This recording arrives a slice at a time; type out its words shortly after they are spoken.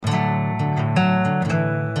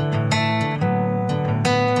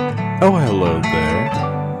Oh, hello there.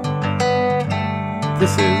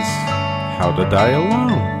 This is How to Die Alone.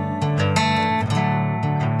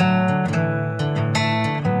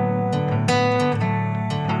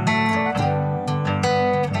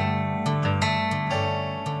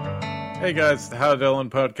 Hey guys, the How to Die Alone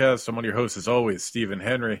podcast. I'm one of your hosts as always, Stephen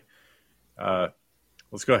Henry.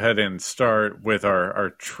 Let's go ahead and start with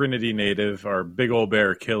our Trinity native, our big old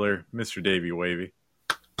bear killer, Mr. Davey Wavy.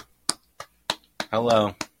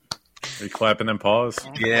 Hello. Are you clapping them paws?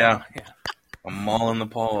 Yeah. I'm mauling the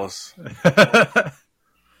paws. A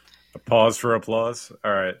pause for applause.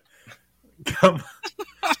 All right. Come.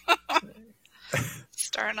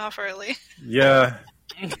 Starting off early. Yeah.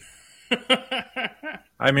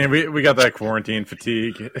 I mean, we got that quarantine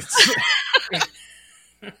fatigue.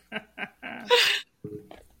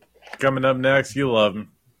 Coming up next, you love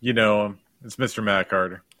him. You know him. It's Mr. Matt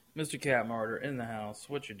Carter. Mr. Cat Martyr in the house.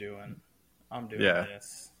 What you doing? I'm doing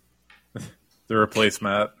this. The replace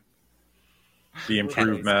Matt. The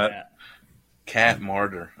improved Matt. Cat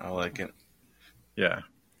Martyr. I like it. Yeah.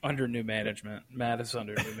 Under new management. Matt is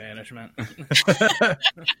under new management.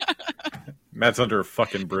 Matt's under a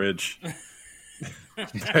fucking bridge.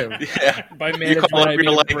 Yeah. By management, I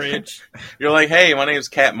mean like, bridge. You're like, hey, my name's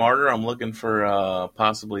Cat Martyr. I'm looking for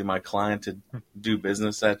possibly my client to do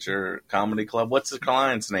business at your comedy club. What's the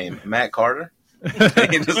client's name? Matt Carter?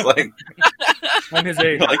 You're just like, I'm his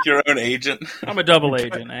agent. like your own agent. I'm a double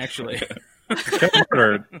agent, actually. Cat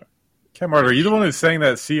Martyr, are you the one who sang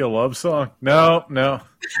that Sia Love song? No. A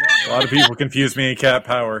lot of people confuse me and Cat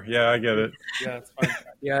Power. Yeah, I get it. Yeah, it's fine.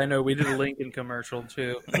 Yeah, I know. We did a Lincoln commercial,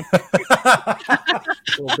 too.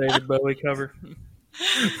 Little David Bowie cover.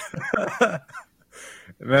 And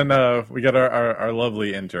then we got our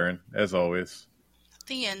lovely intern, as always.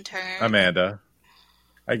 The intern. Amanda.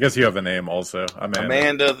 I guess you have a name also.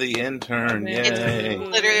 Amanda the intern. Yay.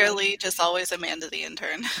 It's literally just always Amanda the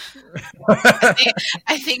intern.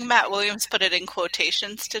 I think Matt Williams put it in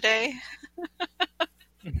quotations today.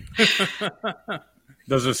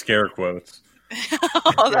 Those are scare quotes.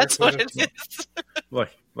 Oh, that's what it is.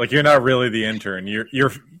 Like you're not really the intern. You're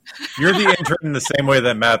the intern in the same way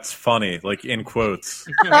that Matt's funny, like in quotes.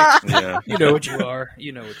 Yeah. You know what you are.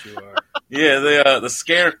 You know what you are. Yeah, the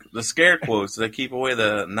scare quotes that keep away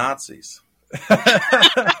the Nazis.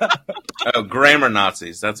 Oh, grammar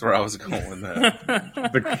Nazis. That's where I was going with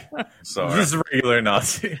that. Sorry. Just regular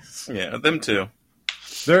Nazis. Yeah, them too.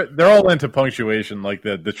 They're all into punctuation, like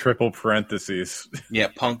the triple parentheses. Yeah,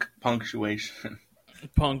 punctuation.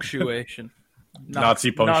 Punctuation.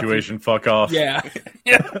 Nazi punctuation. Nazi. Fuck off. Yeah.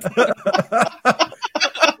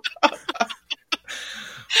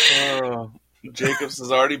 Oh, Jacobs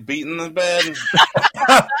has already beaten the bed.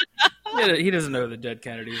 He doesn't know who the dead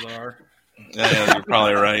Kennedys are. Yeah, you're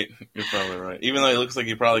probably right. Even though he looks like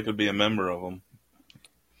he probably could be a member of them.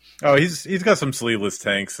 Oh, he's got some sleeveless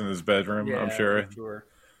tanks in his bedroom. Yeah, I'm sure.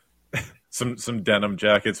 Some denim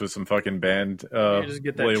jackets with some fucking band just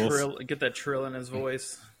get that labels. Get that trill in his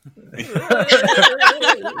voice.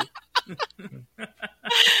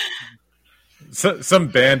 Some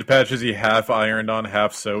band patches he half ironed on,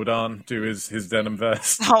 half sewed on to his denim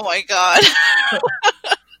vest. Oh my god.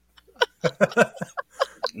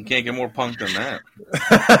 You can't get more punk than that.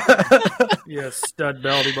 Yeah, stud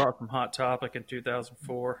belt he bought from Hot Topic in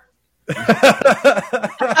 2004.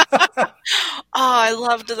 Oh, I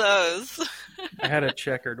loved those. I had a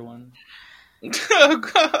checkered one. Of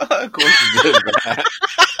course you did that.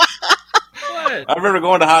 What? I remember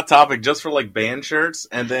going to Hot Topic just for like band shirts,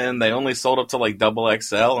 and then they only sold up to like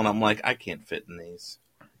XXL, and I'm like, I can't fit in these,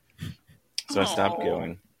 so I stopped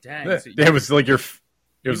going. Dang, It was like your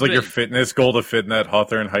fitness goal to fit in that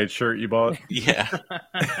Hawthorne Heights shirt you bought. Yeah,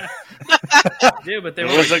 dude, but they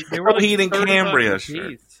it was like they were like Heat and $30 Cambria a shirt.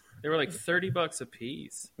 piece. They were like $30 a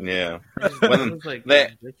piece. Yeah, It was like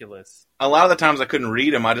ridiculous. A lot of the times I couldn't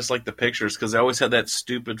read them. I just liked the pictures because they always had that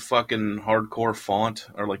stupid fucking hardcore font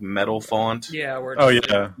or like metal font. Yeah.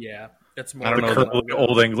 Yeah. It's more. I don't know. The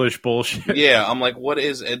old English bullshit. Yeah, I'm like, what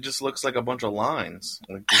is it? Just looks like a bunch of lines.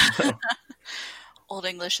 Like, Old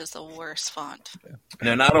English is the worst font.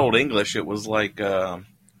 no, not Old English. It was like a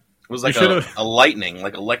lightning,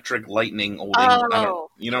 like electric lightning. Old English.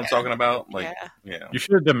 You know what I'm talking about? Like, yeah. You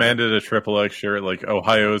should have demanded a XXX shirt, like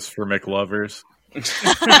Ohio's for McLovers.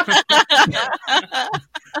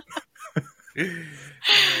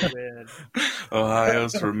 Oh, man.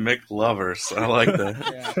 Ohio's for McLovers. I like that.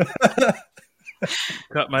 Yeah.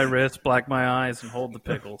 Cut my wrist, black my eyes, and hold the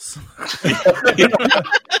pickles.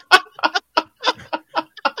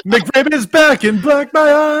 McRaven is back and black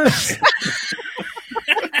my eyes.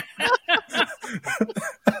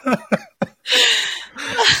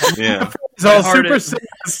 Yeah. He's all heart super is-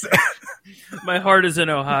 serious. My heart is in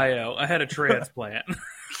Ohio. I had a transplant.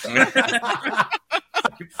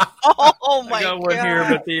 Oh my I got god! one here,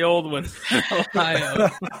 but the old one in Ohio.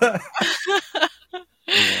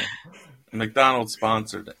 Yeah. McDonald's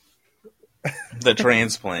sponsored it. The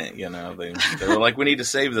transplant, they were like, we need to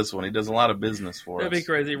save this one. He does a lot of business for That'd us. be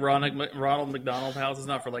crazy. Ronald McDonald House is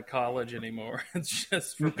not for like college anymore. It's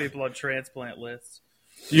just for people on transplant lists.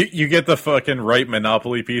 You get the fucking right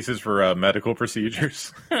Monopoly pieces for medical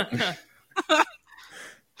procedures. I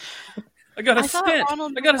got a I thought stent.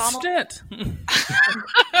 Ronald I got a McDonald- stent.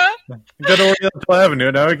 Go to Oriental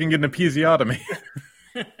Avenue. Now I can get an episiotomy.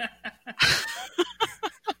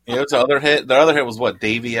 It's the other hit. The other hit was what?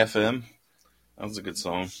 Davey FM. That was a good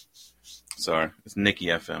song. Sorry, it's Nikki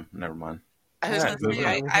FM. Never mind. I was going to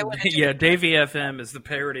say, I would. Yeah, Davey FM is the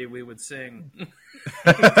parody we would sing.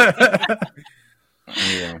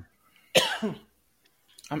 Yeah.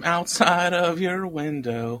 I'm outside of your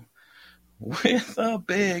window with a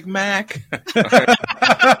Big Mac.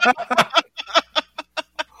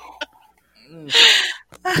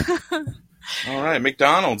 All right,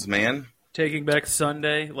 McDonald's, man. Taking back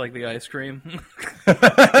Sunday, like the ice cream.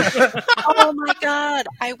 Oh my god!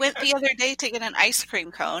 I went the other day to get an ice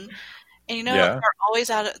cream cone, and Yeah. they're always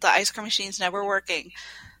out. The ice cream machine's never working.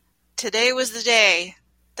 Today was the day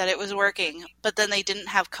that it was working, but then they didn't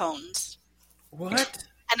have cones. What?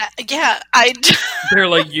 And I They're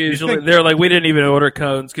like we didn't even order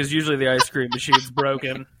cones because usually the ice cream machine's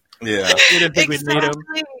broken. Yeah. We didn't think we'd need them.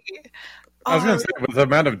 exactly. I was going to say, with the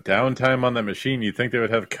amount of downtime on that machine, you'd think they would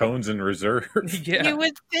have cones in reserve. Yeah. You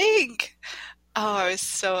would think. Oh, I was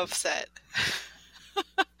so upset.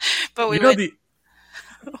 But we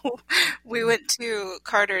went to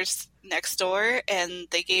Carter's next door, and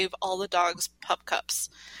they gave all the dogs pup cups.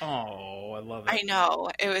 Oh, I love it. I know,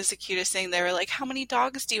 it was the cutest thing. They were like, "How many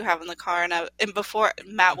dogs do you have in the car?" And before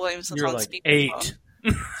Matt Williams was You're on like speakerphone. 8.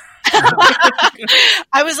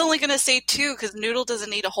 I was only going to say 2 because Noodle doesn't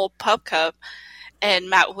need a whole pup cup. And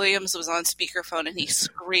Matt Williams was on speakerphone and he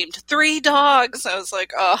screamed, 3 dogs. I was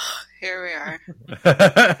like, oh, here we are.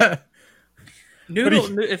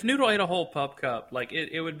 If Noodle ate a whole pup cup, like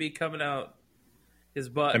it would be coming out his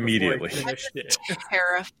butt Immediately. before he finished it.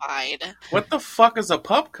 Terrified. What the fuck is a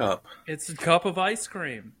pup cup? It's a cup of ice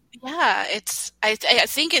cream. Yeah, it's. I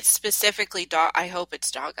think it's specifically dog. I hope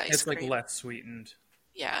it's dog ice It's cream. like less sweetened.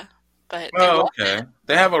 Yeah, but Oh, okay.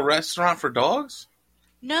 They have a restaurant for dogs?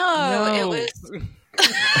 no, it was.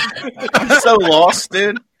 I'm so lost,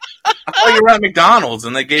 dude. I thought you were at McDonald's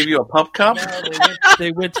and they gave you a pup cup. No,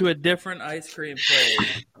 they went to a different ice cream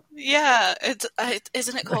place. Yeah, it's.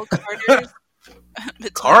 Isn't it called Carter's? It's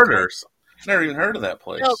Carter's. Never even heard of that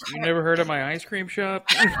place. No, You never heard of my ice cream shop?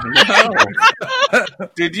 No.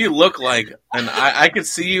 Dude, you look like, and I could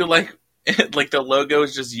see you like the logo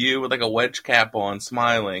is just you with like a wedge cap on,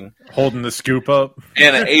 smiling, Holding the scoop up.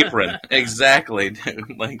 and an apron. Exactly,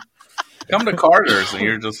 dude. Like, come to Carter's, and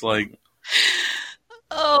you're just like,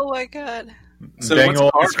 Oh my god! So Dang what's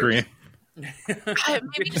old Carter's? ice cream.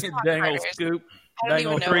 Maybe it's not Dang old Carter's. scoop. I don't Dang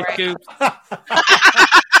even old know 3 where I- scoops.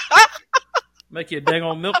 Make you a dang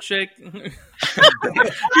old milkshake.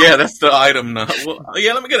 yeah, that's the item now. Well,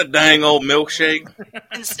 yeah, let me get a dang old milkshake.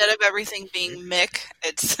 Instead of everything being Mick,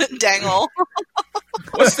 it's Dangle.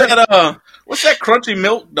 What's that? What's that crunchy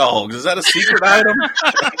milk dogs? Is that a secret item?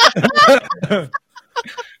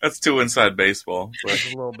 That's too inside baseball. But Just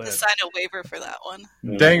a little bit. Sign a waiver for that one.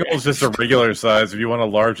 Dangle's just a regular size. If you want a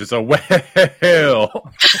large, it's a whale.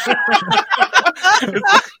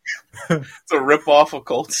 it's a rip off of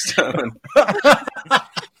Cold Stone.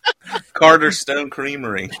 Carter Stone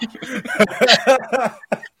Creamery.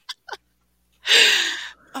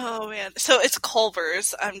 Oh man, so it's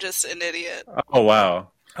Culver's. I'm just an idiot. Oh,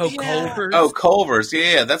 wow. Oh, Yeah. Culver's? Oh, Culver's.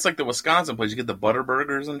 Yeah, that's like the Wisconsin place. You get the butter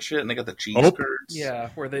burgers and shit, and they got the cheese Oh. curds. Yeah,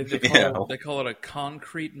 where they Yeah. call it a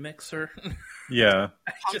concrete mixer. Yeah.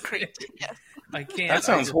 Concrete. Yeah. I can't. That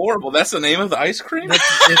sounds horrible. That's the name of the ice cream?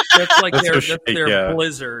 That's like That's their the shake, yeah.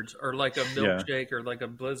 blizzard or like a milkshake or like a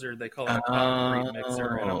blizzard. They call it a concrete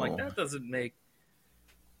mixer, and I'm like, that doesn't make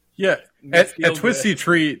Yeah. me At feel Twisty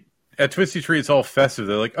Treat, it's all festive.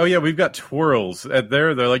 They're like, oh, yeah, we've got twirls. At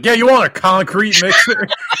there, they're like, yeah, you want a concrete mixer?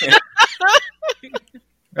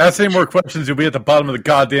 Ask any more questions, you'll be at the bottom of the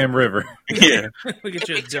goddamn river. Yeah. We get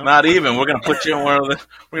you a dump. Not even. We're gonna put you in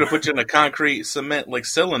we're gonna put you in a concrete cement like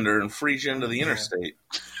cylinder and freeze you into the interstate.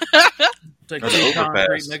 It's like Or the two concrete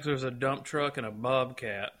overpass. mixers, a dump truck, and a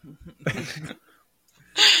bobcat. I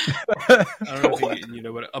don't know if you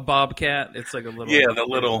know what a bobcat. It's like a little Yeah, the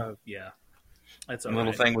little- yeah. That's all A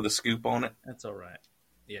little right. thing with a scoop on it. That's all right.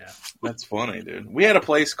 Yeah. That's funny, dude. We had a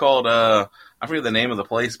place called I forget the name of the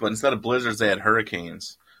place, but instead of blizzards, they had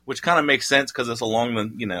hurricanes, which kind of makes sense because it's along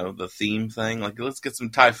the theme thing. Like, let's get some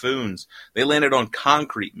typhoons. They landed on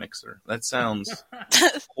concrete mixer. That sounds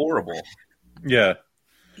horrible. Yeah.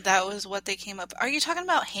 That was what they came up. Are you talking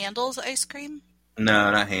about Handel's ice cream?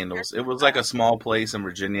 No, not Handles. It was like a small place in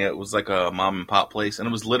Virginia. It was like a mom and pop place, and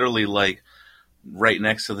it was literally like right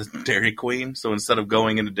next to the Dairy Queen. So instead of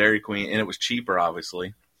going into Dairy Queen, and it was cheaper,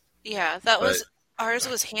 obviously. Yeah, ours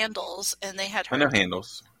was Handel's, and they had. I know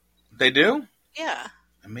Handles. They do? Yeah.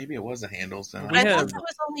 Maybe it was a Handles. Then. I thought that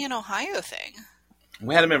was only an Ohio thing.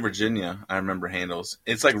 We had them in Virginia. I remember Handles.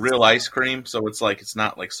 It's like real ice cream, so it's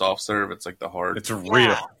not like soft serve. It's like the hard. It's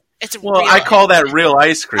real. It's well, real. I call that real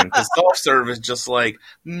ice cream because soft serve is just like,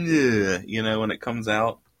 when it comes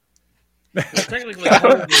out. Well, technically,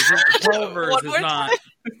 Culver's is not.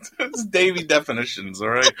 It's Davey definitions, all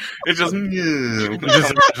right? It's just,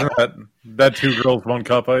 Just imagine that 2 girls, 1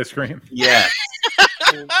 cup ice cream. yeah.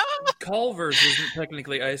 Culver's isn't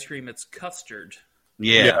technically ice cream; it's custard.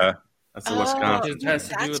 Yeah. That's the Oh. Wisconsin. It has to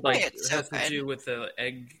do That's with why like it's so has to good. do with the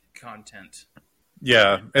egg content.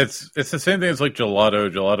 Yeah, it's the same thing as like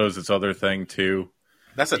gelato. Gelato's its other thing too.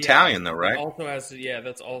 That's Italian, though, right? Also has to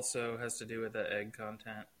that's also has to do with the egg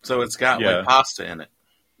content. So it's got Yeah. like pasta in it.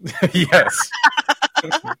 Yes.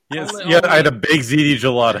 Yes. Only- Yeah, I had a big ziti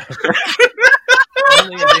gelato.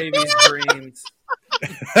 Only in baby's dreams.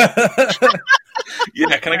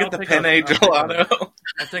 Yeah, can I get the penne gelato?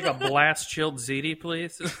 I'll take a blast chilled ziti,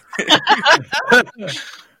 please.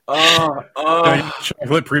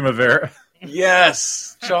 Chocolate primavera.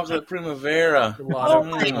 Yes, chocolate primavera. Oh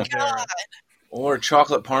my god! Or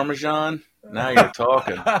chocolate parmesan. Now you're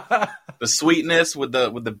talking. The sweetness with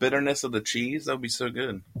the bitterness of the cheese, that would be so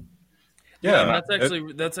good. Yeah,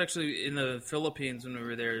 That's actually in the Philippines when we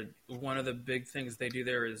were there. One of the big things they do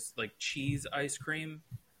there is like cheese ice cream,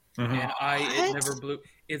 and it never blew.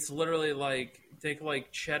 It's literally like think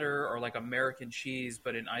like cheddar or like American cheese,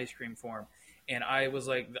 but in ice cream form. And I was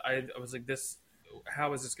like, this.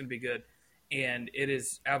 How is this going to be good? And it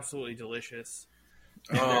is absolutely delicious.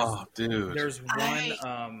 Oh, dude. There's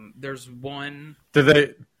one. There's one.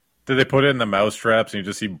 Did they put it in the mouse traps and you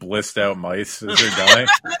just see blissed out mice as they're dying?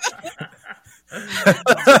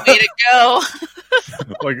 Way to go!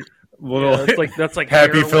 Like little That's like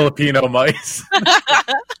happy heroin. Filipino mice.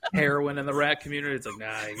 Heroin in the rat community. It's like,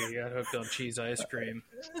 nah, you got hooked on cheese ice cream.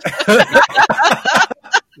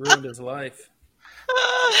 Ruined his life.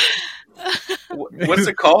 What's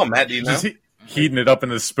it called, Matt? Do you know? Just heating it up in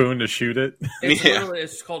the spoon to shoot it.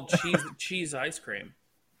 It's called cheese ice cream.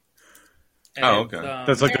 And okay.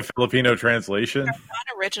 That's like the Filipino translation. Not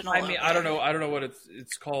original. I mean, I don't know what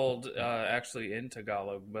it's called actually in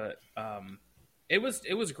Tagalog, but it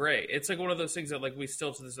was great. It's like one of those things that like we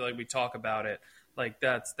still to this day, like we talk about it. Like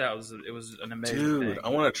it was an amazing Dude, thing. I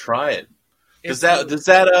want to try it. Does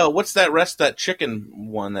that what's that chicken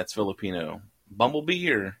one that's Filipino?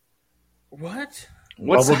 Bumblebee or What?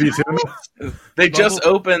 what's Bumblebee tuna? they just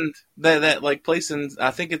opened that like place in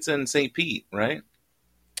I think it's in St. Pete, right?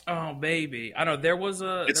 Oh, baby. I know there was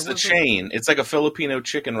a. It's the chain. It's like a Filipino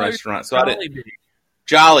chicken restaurant. So Jollibee.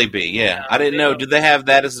 Jollibee, yeah. I didn't know. have- Did they have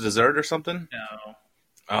that as a dessert or something? No.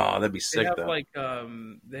 Oh, that'd be They sick have though.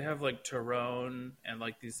 they have like Tyrone and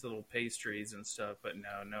like these little pastries and stuff, but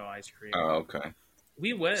no ice cream. Oh, okay.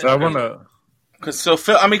 We went. So I want to. Because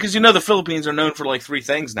the Philippines are known for like 3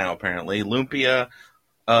 things now. Apparently, lumpia,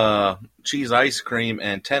 cheese ice cream,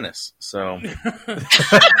 and tennis. So,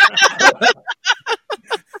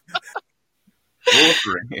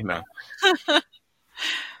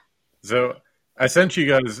 So I sent you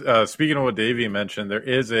guys. Speaking of what Davey mentioned, there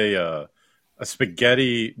is a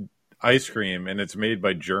spaghetti ice cream, and it's made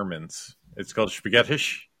by Germans. It's called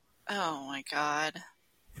Spaghettisch. Oh my god!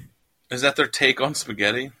 is that their take on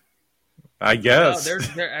spaghetti? I No, guess.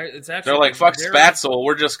 it's actually They're like, fuck they're- spatzel.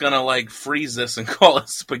 We're just gonna like freeze this and call it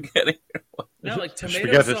spaghetti. No, like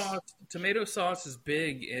Spaghetti. Tomato sauce is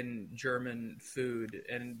big in German food,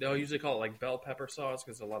 and they'll usually call it like bell pepper sauce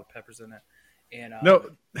because there's a lot of peppers in it. And No.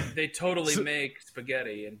 they totally make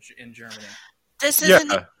spaghetti in Germany. This Yeah.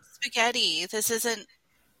 isn't spaghetti. This isn't.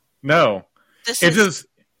 No. This It is. just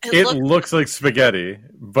it looks- looks like spaghetti,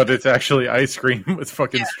 but it's actually ice cream with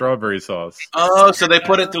fucking strawberry sauce. Oh, so they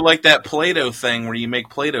put it through like that Play-Doh thing where you make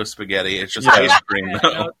Play-Doh spaghetti. It's just Yeah. ice cream. No,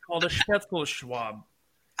 though. it's called a Spätzleschwab.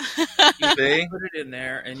 See? You put it in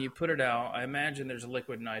there and you put it out. I imagine there's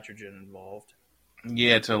liquid nitrogen involved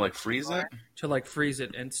Yeah, to like freeze it. to like freeze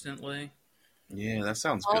it instantly. Yeah, that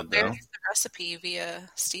sounds Well, good though. there's the recipe via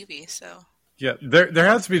Stevie. So Yeah, there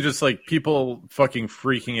has to be just like people fucking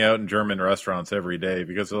freaking out in German restaurants every day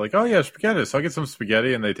because they're like, oh yeah, spaghetti. So I get some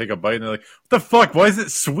spaghetti and they take a bite and they're like, what the fuck? Why is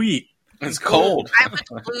it sweet? It's cold. I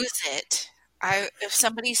would lose it. If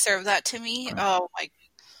somebody served that to me, oh my.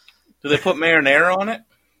 Do they put marinara on it?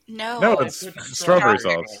 No, it's strawberry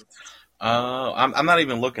sauce. I'm not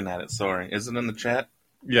even looking at it. Sorry. Is it in the chat?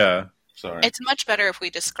 Yeah. Sorry. It's much better if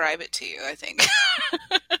we describe it to you, I think.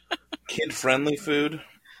 Kid-friendly food.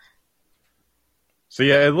 So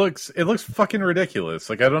yeah, it looks fucking ridiculous.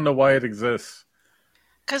 Like I don't know why it exists.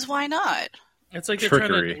 Because why not? It's like they're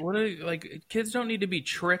Trickery. trying to. Like kids don't need to be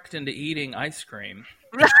tricked into eating ice cream.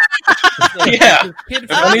 Yeah. If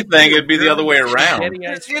anything, it'd be the other way around. I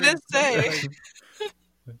was gonna say.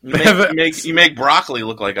 You make broccoli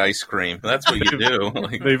look like ice cream. That's what you do.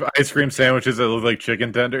 Like, They have ice cream sandwiches that look like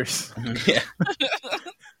chicken tenders. yeah.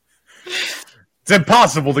 It's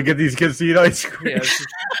impossible to get these kids to eat ice cream.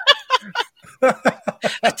 Yeah,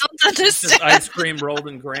 I don't just understand. ice cream rolled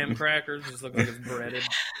in graham crackers. Just look like it's breaded.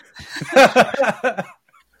 I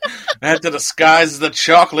had to disguise the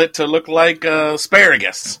chocolate to look like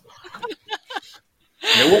asparagus.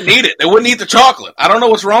 They wouldn't eat it. They wouldn't eat the chocolate. I don't know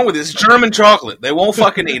what's wrong with it. It's German chocolate. They won't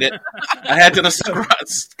fucking eat it. I had to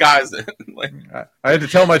disguise it. Like, I had to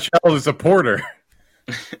tell my child it's a porter.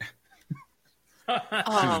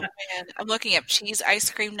 Oh man, I'm looking up cheese ice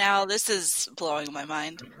cream now. This is blowing my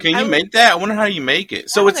mind. can you make that? I wonder how you make it.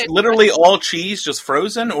 So it's literally all cheese, just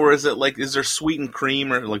frozen, or is it like is there sweetened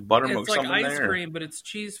cream or like buttermilk? It's like something ice there? cream, but it's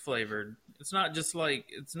cheese flavored. It's not just like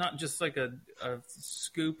a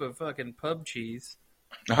scoop of fucking pub cheese.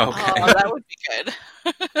 Okay. Oh, that would be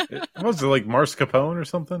good. What was it, like mascarpone or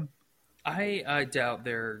something? I doubt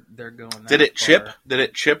they're going. That Did it far. chip? Did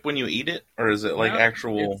it chip when you eat it, or is it like No,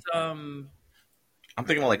 actual? It's, I'm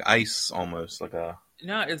thinking of like ice, almost like a.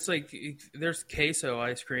 no, it's like there's queso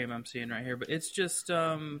ice cream I'm seeing right here, but it's just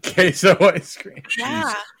Queso ice cream.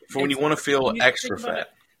 Yeah. For when you want to feel when you extra think about fat.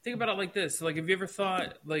 Think about it like this: like, have you ever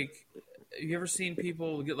thought like, have you ever seen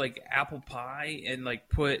people get like apple pie and like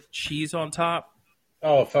put cheese on top?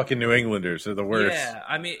 Oh, fucking New Englanders are the worst. Yeah,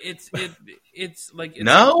 I mean it's like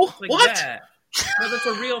No? like What? that. No, that's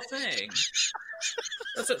a real thing.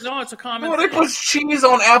 It's a common. Oh, they thing. put cheese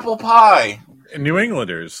on apple pie. New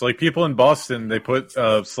Englanders, like people in Boston, they put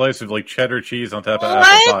a slice of like cheddar cheese on top of What?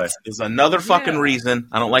 apple pie. There's another fucking Yeah. reason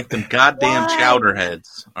I don't like them goddamn What? chowder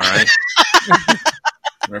heads. All right,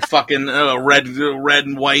 they're fucking red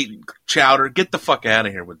and white chowder. Get the fuck out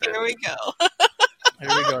of here with Here that. we go.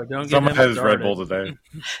 There we go. Don't get Someone them has Red started. Bull today.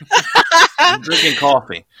 I'm drinking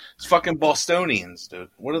coffee. It's fucking Bostonians, dude.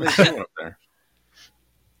 What are they doing up there?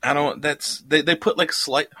 I don't. That's they put like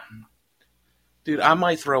slight. Dude, I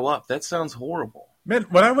might throw up. That sounds horrible. Man,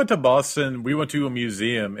 when I went to Boston, we went to a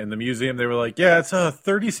museum. In the museum, they were like, "Yeah, it's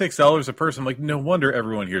 $36 a person." I'm like, no wonder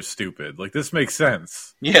everyone here's stupid. Like, this makes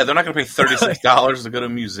sense. Yeah, they're not going to pay $36 to go to a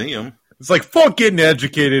museum. It's like, fuck getting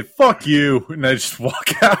educated. Fuck you. And I just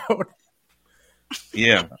walk out.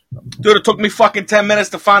 Yeah. Dude, it took me fucking 10 minutes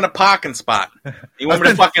to find a parking spot. You want me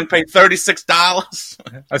to fucking pay $36?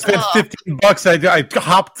 I spent $15. I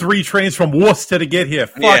hopped 3 trains from Worcester to get here.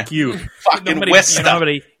 Fuck Yeah. you. Fucking You West. know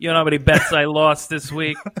how many bets I lost this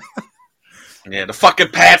week? Yeah, the fucking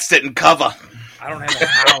Pats didn't cover. I don't have a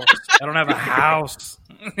house. I don't have a house.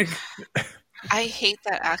 I hate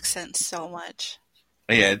that accent so much.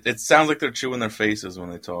 Yeah, it sounds like they're chewing their faces when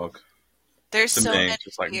they talk. There's To so me, many it's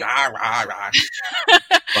just like, here. rah, rah, rah.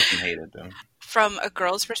 Fucking hate it, dude. From a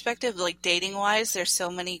girl's perspective, like dating wise, there's so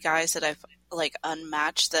many guys that I've like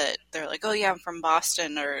unmatched that they're like, "Oh yeah, I'm from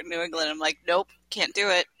Boston or New England." I'm like, "Nope, can't do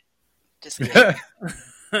it." Just kidding.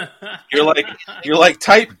 You're like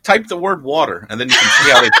type the word water, and then you can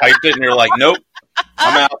see how they typed it, and you're like, nope,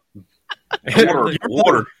 I'm out.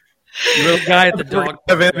 Water. You're the guy at the We dog.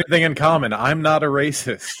 have anything in common. I'm not a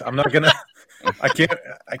racist. I'm not gonna. I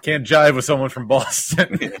can't jive with someone from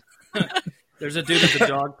Boston. There's a dude at the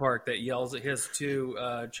dog park that yells at his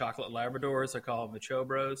 2 chocolate Labradors. I call them the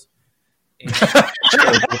Chobros.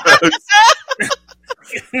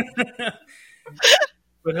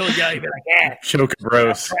 But he'll yell, he'll be like, "Yeah, Choke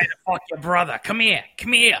bros. trying to fuck your brother. Come here,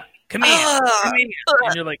 come here, come here, come here."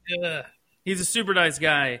 And you're like, ugh. He's a super nice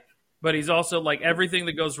guy, but he's also like everything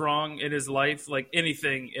that goes wrong in his life, like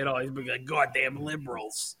anything at all, he's be like, "Goddamn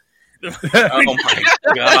liberals." Oh my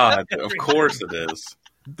god! Of course it is.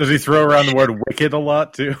 Does he throw around the word wicked a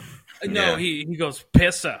lot too? No, Yeah. he goes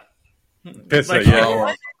pisser. Pissa, Like, yeah.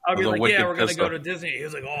 Oh, I'll be the like, wicked "Yeah, we're gonna pisser. go to Disney." He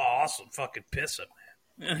was like, "Oh, awesome, fucking pisser,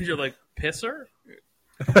 man." And you're like, "Pisser?"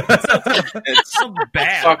 it's Sounds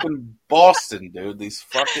bad. fucking Boston, dude. These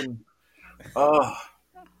fucking. Oh,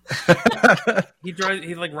 He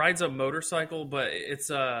rides a motorcycle, but it's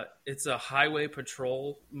a highway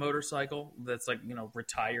patrol motorcycle that's like,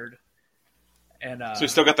 retired. And so he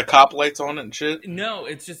still got the cop lights on it and shit? No,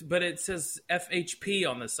 but it says FHP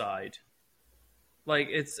on the side. Like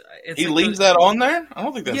it's he like leaves that on there? I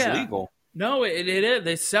don't think that's legal. No, it is.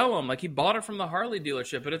 They sell them. Like, he bought it from the Harley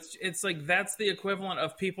dealership, but it's like that's the equivalent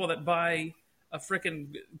of people that buy a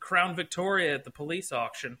freaking Crown Victoria at the police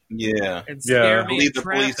auction. Yeah. And scare me leave in the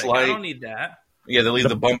traffic. police light. I don't need that. Yeah, they leave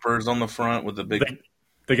the bumpers on the front with the big...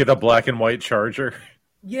 They get the black and white Charger.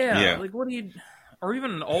 Yeah. Like, what do you... Or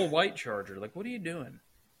even an all-white Charger. Like, what are you doing?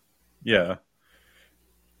 Yeah.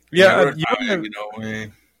 Yeah,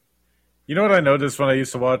 you know what I noticed when I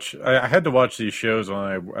used to watch? I had to watch these shows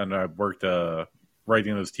when I worked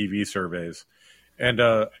writing those TV surveys, and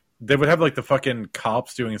they would have like the fucking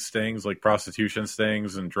cops doing stings, like prostitution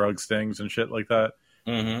stings and drug stings and shit like that.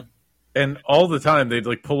 Mm-hmm. And all the time they'd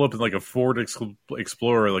like pull up in like a Ford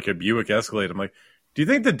Explorer, like a Buick Escalade. I'm like, do you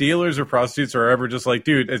think the dealers or prostitutes are ever just like,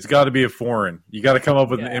 dude, it's got to be a foreign. You got to come up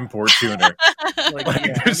with an import tuner. Like,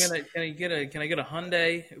 can I get a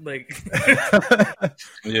Hyundai? Like,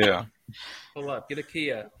 yeah. Pull up, get a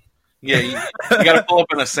Kia. Yeah, you got to pull up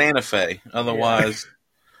in a Santa Fe. Otherwise,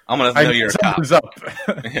 I'm going to know you're a cop. Up.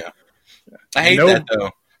 Yeah. I hate that,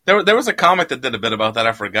 though. There was a comic that did a bit about that.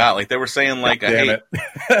 I forgot. Like, they were saying, like, it.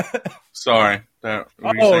 Sorry.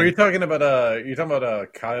 You're talking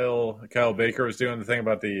about Kyle Baker was doing the thing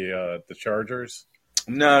about the Chargers?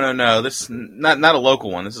 No. This not a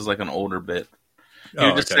local one. This is like an older bit.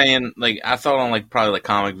 You're just saying, like, I thought on like probably like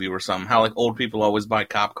Comic View or something, how like old people always buy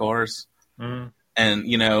cop cars. Mm-hmm. And,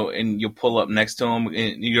 and you'll pull up next to them,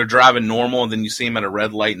 and you're driving normal, and then you see him at a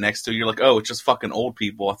red light next to you. You're like, oh, it's just fucking old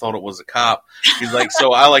people. I thought it was a cop. He's like,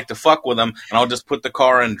 so I like to fuck with them, and I'll just put the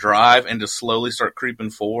car in drive and just slowly start creeping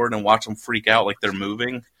forward and watch them freak out like they're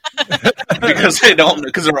moving. because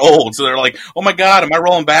they're old. So they're like, oh my God, am I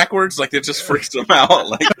rolling backwards? Like, it just freaks them out.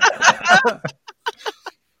 Like,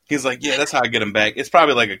 he's like, yeah, that's how I get him back. It's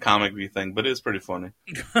probably like a Comic View thing, but it's pretty funny.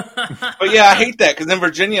 But yeah, I hate that because in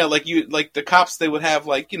Virginia, like the cops, they would have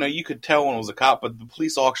like, you could tell when it was a cop, but the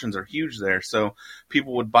police auctions are huge there, so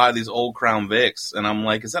people would buy these old Crown Vics, and I'm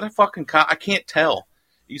like, is that a fucking cop? I can't tell.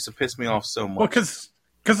 It used to piss me off so much. Well,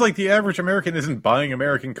 because like the average American isn't buying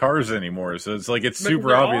American cars anymore, so it's like it's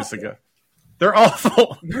super obvious to go. They're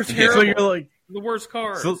awful. They're terrible. So you're like the worst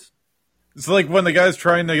cars. It's like when the guy's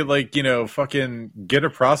trying to, like, fucking get a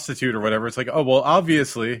prostitute or whatever. It's like, oh, well,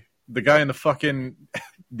 obviously, the guy in the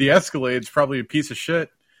Escalade's probably a piece of shit.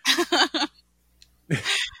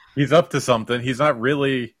 He's up to something. He's not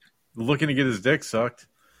really looking to get his dick sucked.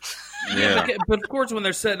 Yeah. But of course, when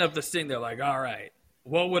they're setting up the sting, they're like, all right,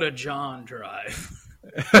 what would a John drive?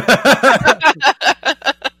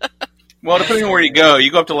 Well, depending on where you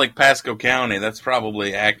go up to like Pasco County, that's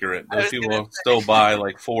probably accurate. Those people still buy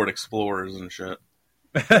like Ford Explorers and shit.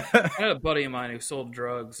 I had a buddy of mine who sold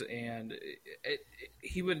drugs, and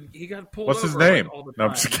he got pulled. What's over his name? Like, all the No, I'm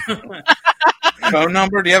time. just kidding. Phone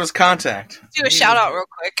number? Do you have his contact? Do a shout out real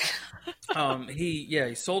quick.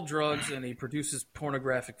 He sold drugs and he produces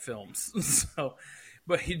pornographic films.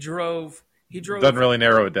 But he drove. Doesn't really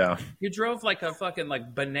narrow it down. He drove like a fucking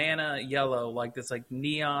like banana yellow, like this like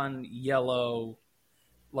neon yellow,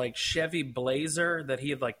 like Chevy Blazer that he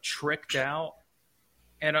had like tricked out.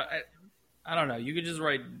 And I don't know. You could just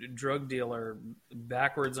write drug dealer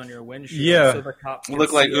backwards on your windshield. Yeah. So the cops can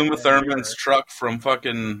Look like see Uma it. Thurman's truck from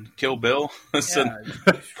fucking Kill Bill. It's a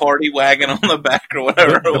party wagon on the back or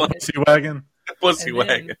whatever it was. Pussy wagon. Pussy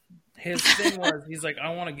wagon. His thing was, he's like, I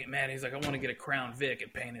want to get mad. He's like, I want to get a Crown Vic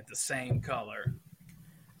and paint it the same color.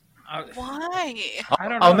 Why? I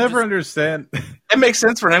don't know. I'll never understand. It makes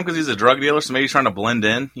sense for him because he's a drug dealer, so maybe he's trying to blend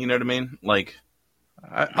in. You know what I mean? Like,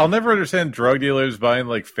 I'll never understand drug dealers buying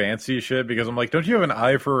like fancy shit because I'm like, don't you have an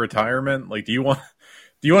eye for retirement? Like, do you want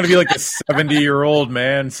to be like a 70-year-old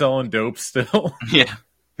man selling dope still? Yeah.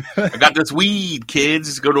 I got this weed, kids.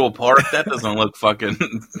 Just go to a park. That doesn't look fucking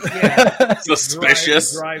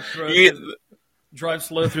suspicious. Drive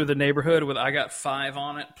slow through the neighborhood with "I Got 5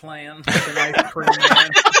 on It" playing. With an ice cream man.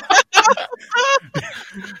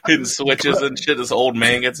 Hitting switches and shit. This old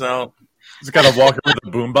man gets out. He's got a walker with a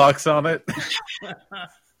boombox on it.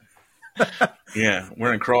 Yeah,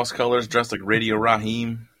 wearing cross colors, dressed like Radio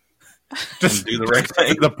Raheem. Just do the right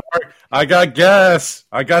thing. The park. I got gas.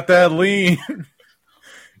 I got that lean.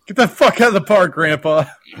 Get the fuck out of the park, Grandpa.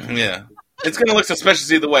 Yeah. It's going to look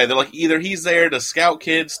suspicious either way. They're like, either he's there to scout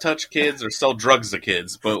kids, touch kids, or sell drugs to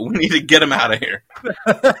kids, but we need to get him out of here.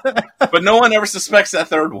 But no one ever suspects that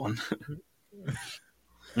third one.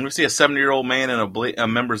 And we see a 70-year-old man in a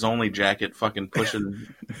members-only jacket fucking pushing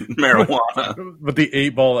marijuana. With the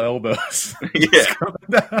 8-ball elbows. Yeah.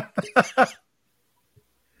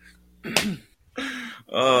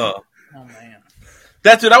 Oh man.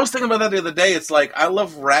 That's it. I was thinking about that the other day. It's like, I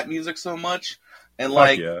love rap music so much. And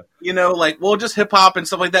like, yeah. you know, like, well, just hip hop and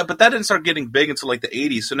stuff like that. But that didn't start getting big until like the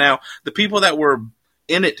 80s. So now the people that were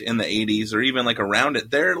in it in the 80s or even like around it,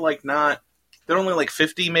 they're like not, they're only like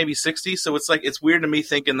 50, maybe 60. So it's like, it's weird to me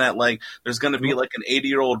thinking that like there's going to be like an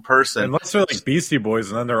 80-year-old person. Unless they're like Beastie Boys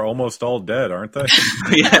and then they're almost all dead, aren't they?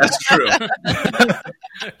 Yeah, that's true.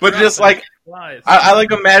 But just like, I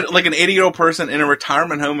like imagine like an 80-year-old person in a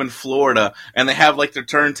retirement home in Florida, and they have like their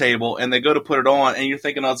turntable, and they go to put it on, and you're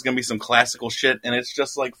thinking, oh, it's gonna be some classical shit, and it's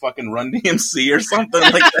just like fucking Run DMC or something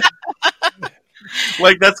like that.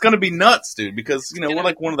 Like that's gonna be nuts, dude. Because you know we're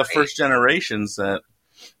like one of the first generations that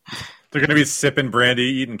they're gonna be sipping brandy,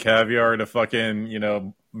 eating caviar to fucking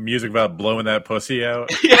music about blowing that pussy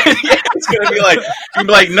out. yeah, it's gonna be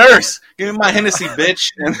like, nurse, give me my Hennessy, bitch,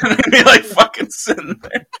 and then be like fucking sitting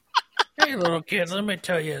there. Hey, little kid, let me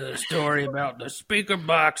tell you the story about the speaker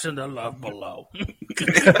box and the Love Below.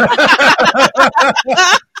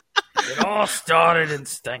 It all started in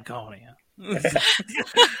Stankonia. In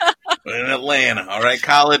Atlanta, all right,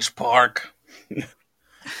 College Park.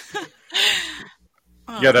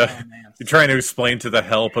 You're trying to explain to the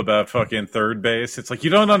help about fucking third base. It's like,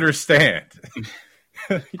 you don't understand.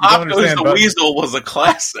 Pop Goes the Weasel was a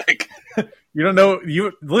classic. You don't know.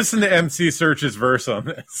 You listen to MC Search's verse on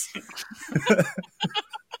this.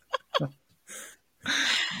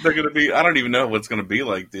 They're gonna be. I don't even know what it's gonna be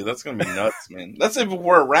like, dude. That's gonna be nuts, man. That's if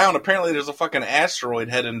we're around. Apparently, there's a fucking asteroid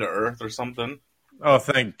heading to Earth or something. Oh,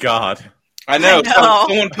 thank God. I know.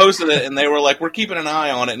 Someone posted it, and they were like, "We're keeping an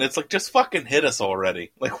eye on it," and it's like, just fucking hit us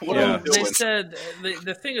already. Like, what are we doing? They said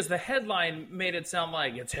the thing is, the headline made it sound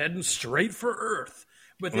like it's heading straight for Earth.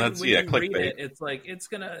 But then when you read it, it's like it's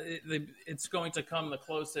going to come the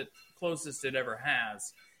closest it ever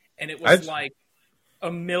has, and it was like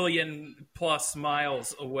 1 million plus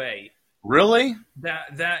miles away. Really?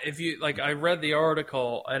 That if you like, I read the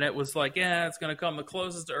article and it was like, yeah, it's going to come the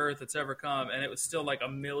closest to Earth it's ever come, and it was still like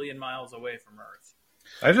 1 million miles away from Earth.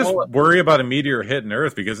 I just worry about a meteor hitting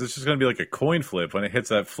Earth because it's just going to be like a coin flip when it hits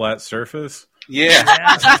that flat surface. Yeah.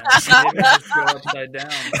 Maybe just go upside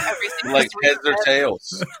down. Like heads or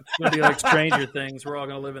tails. It's going to be like Stranger Things. We're all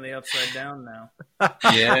going to live in the upside down now.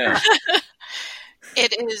 Yeah.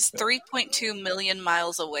 It is 3.2 million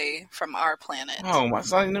miles away from our planet. Oh, my!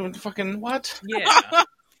 It's not even fucking what? Yeah.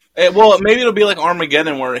 Well, maybe it'll be like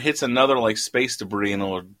Armageddon, where it hits another like space debris and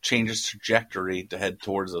it'll change its trajectory to head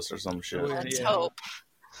towards us or some shit. Let's hope.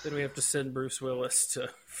 Then we have to send Bruce Willis to.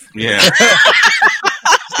 Yeah.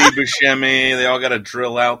 Steve Buscemi. They all got to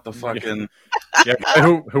drill out the fucking. Yeah,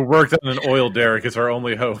 who worked on an oil derrick is our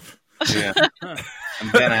only hope. Yeah.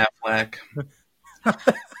 And Ben Affleck.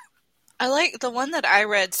 I like the one that I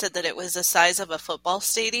read said that it was the size of a football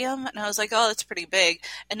stadium, and I was like, oh, that's pretty big.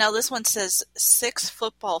 And now this one says 6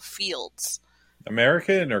 football fields.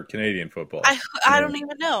 American or Canadian football? I don't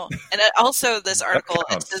even know. And also this article,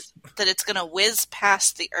 it says that it's going to whiz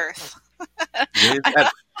past the Earth.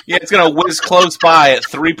 Yeah, it's going to whiz close by at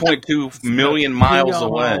 3.2 million miles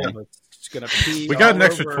away. It's going to pee. We got an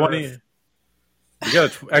extra 20. We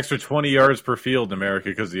got an extra 20 yards per field in America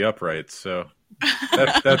because of the uprights, so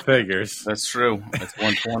that figures. That's true. That's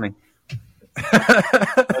 120.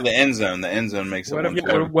 The end zone. The end zone makes it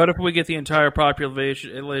 120. What if we get the entire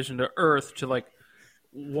population to Earth to like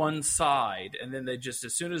one side, and then they just,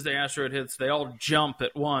 as soon as the asteroid hits, they all jump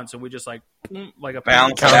at once, and we just like a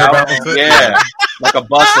bounce out. Yeah, like a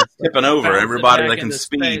bus that's tipping over. Everybody that can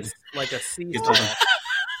speed, like a sea.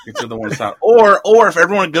 Get to the one side. Or if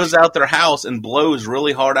everyone goes out their house and blows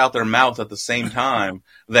really hard out their mouth at the same time,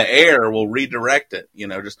 the air will redirect it. You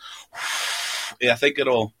know, just I think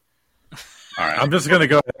it'll. All right. I'm just gonna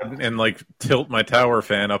go ahead and like tilt my tower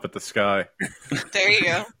fan up at the sky. There you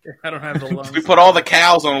go. I don't have the lungs. We put all the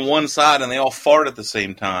cows on one side and they all fart at the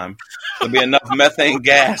same time. There'll be enough methane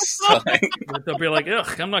gas. They'll be like,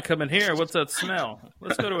 ugh, I'm not coming here. What's that smell?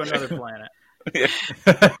 Let's go to another planet. Yeah.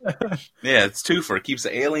 Yeah, it's twofer. It keeps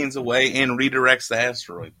the aliens away and redirects the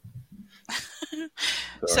asteroid.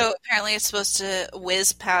 So apparently it's supposed to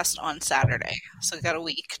whiz past on Saturday. So we got a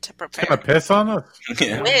week to prepare. It's gonna piss on us?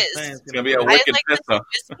 Yeah. Whiz. It's gonna be a wicked pissa.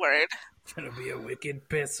 This word. It's gonna be a wicked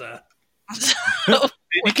pissa.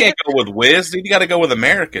 You can't go with whiz, dude. You gotta go with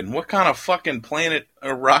American. What kind of fucking planet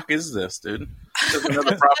or rock is this, dude? There's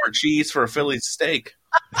another proper cheese for a Philly steak.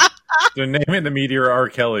 They're naming the meteor R.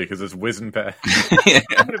 Kelly because it's whizzing past. Yeah.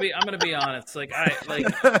 I'm gonna be honest.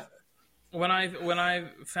 When I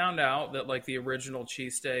found out that like the original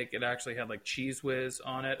cheesesteak, it actually had like Cheese Whiz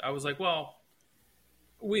on it, I was like, well,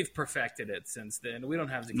 we've perfected it since then. We don't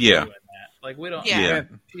have to keep doing that. Like we don't. Yeah.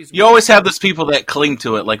 Cheese You Whiz. always have those people that cling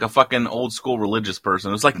to it like a fucking old school religious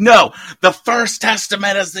person. It's like, no, the First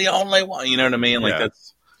Testament is the only one. You know what I mean? Like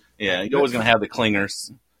that's you're always gonna have the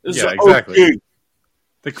clingers. This is exactly. OG.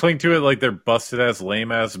 They cling to it like they're busted ass,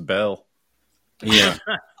 lame ass bell. Yeah.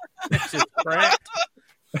 It's just cracked.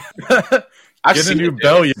 I've Get a seen new it,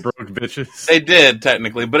 bell, dude. you broke bitches. They did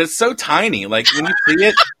technically, but it's so tiny. Like when you see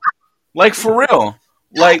it, like for real.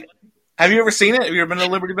 Like, have you ever seen it? Have you ever been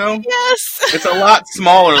to Liberty Bell? Yes. It's a lot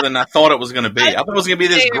smaller than I thought it was going to be. I thought it was going to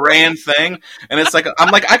be this grand thing, and it's like I'm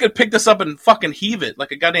like I could pick this up and fucking heave it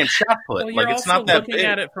like a goddamn shot put. Well, you're Like it's also not that looking big.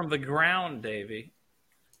 at it from the ground, Davey.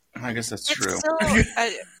 I guess that's It's true. still,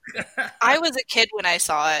 I was a kid when I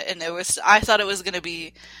saw it, and I thought it was going to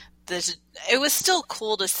be this. It was still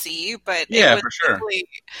cool to see, but Yeah, it was for sure. really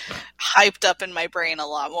hyped up in my brain a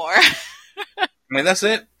lot more. I mean, that's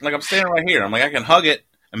it. Like I'm standing right here. I'm like I can hug it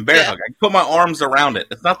and bear hug. I can put my arms around it.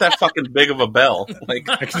 It's not that fucking big of a bell. Like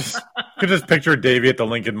I could just picture Davey at the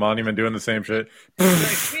Lincoln Monument doing the same shit. He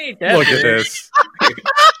ain't that Look at big. this. He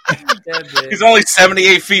ain't that big. he's only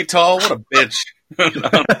 78 feet tall. What a bitch. I'm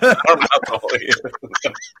not tall either.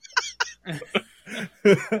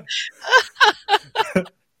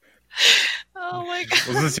 Oh my god!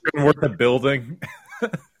 Was this even worth the building?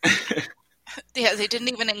 Yeah, they didn't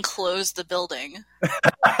even enclose the building.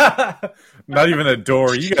 Not even a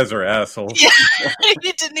door. You guys are assholes. Yeah,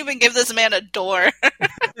 he didn't even give this man a door.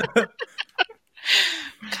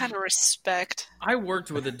 Kind of respect. I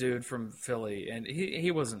worked with a dude from Philly, and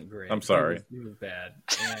he wasn't great. I'm sorry. He was bad.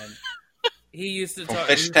 And he used to From talk.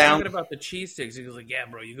 He was Fishtown? talking about the cheese sticks. He was like, "Yeah,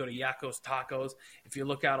 bro, you go to Yakko's Tacos. If you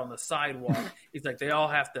look out on the sidewalk, he's like, they all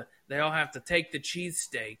have to take the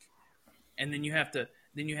cheesesteak, and then you have to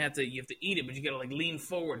eat it, but you got to like lean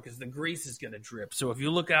forward because the grease is gonna drip. So if you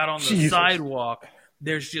look out on the Jesus. sidewalk,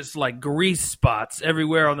 there's just like grease spots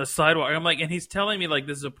everywhere on the sidewalk." And I'm like, and he's telling me like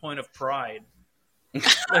this is a point of pride.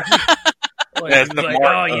 Like, That's he's the like,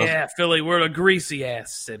 mark oh of- yeah, Philly, we're a greasy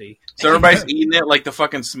ass city. So everybody's eating it like the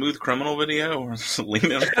fucking Smooth Criminal video, or just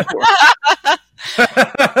leaning forward.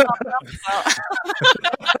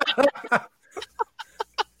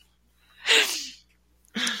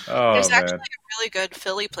 Oh, There's man. actually a really good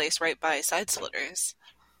Philly place right by Side Splitters.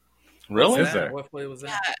 Really? Is there? What play was that?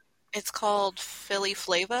 Yeah, it's called Philly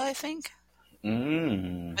Flava, I think,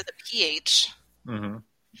 Mm. with a PH. Mm-hmm.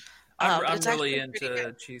 I'm But it's really actually pretty into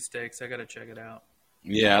good. cheesesteaks. I gotta check it out.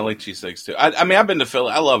 Yeah, I like cheesesteaks too. I mean, I've been to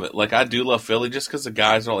Philly. I love it. Like, I do love Philly just because the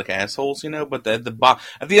guys are like assholes, you know. But at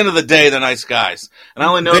the end of the day, they're nice guys. And I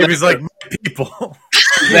only know Davey's that like, my people.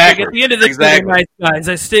 exactly. At the end of the Exactly. day, nice guys,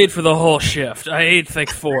 I stayed for the whole shift. I ate like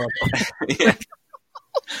 4 of them. Yeah.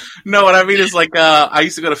 No, what I mean is like I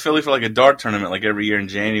used to go to Philly for like a dart tournament like every year in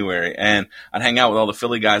January, and I'd hang out with all the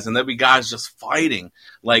Philly guys, and there'd be guys just fighting.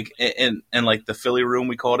 Like in like the Philly room,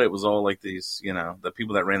 we called it, was all like these, you know, the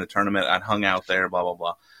people that ran the tournament. I'd hung out there, blah blah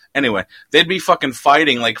blah. Anyway, they'd be fucking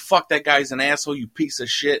fighting, like, fuck, that guy's an asshole, you piece of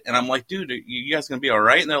shit. And I'm like, dude, you guys gonna be all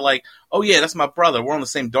right? And they're like, oh yeah, that's my brother. We're on the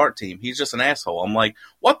same dart team. He's just an asshole. I'm like,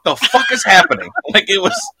 what the fuck is happening? Like,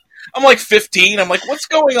 I'm like 15. I'm like, what's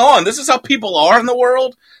going on? This is how people are in the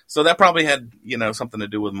world. So that probably had, you know, something to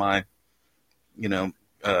do with my, you know,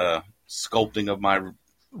 sculpting of my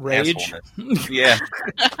Rage. assholeness. Yeah,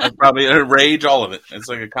 that's probably rage, all of it. It's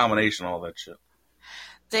like a combination of all that shit.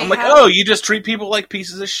 They I'm like, have- oh, you just treat people like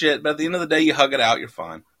pieces of shit, but at the end of the day, you hug it out, you're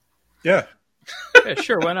fine. Yeah. Yeah,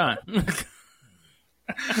 sure, why not?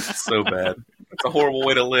 It's so bad. It's a horrible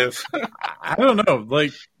way to live. I don't know.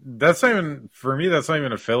 Like, that's not even, for me, that's not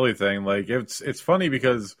even a Philly thing. Like, it's funny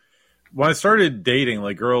because when I started dating,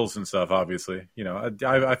 like, girls and stuff, obviously, you know,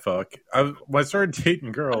 I fuck. When I started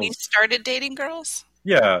dating girls, When you started dating girls,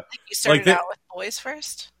 yeah, like you started Like the- out with boys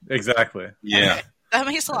first. exactly. Yeah. Okay. That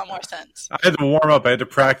makes a lot more sense. I had to warm up. I had to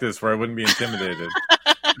practice where I wouldn't be intimidated.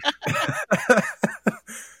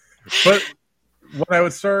 But when I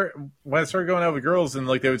started going out with girls, and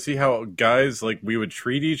like they would see how guys, like, we would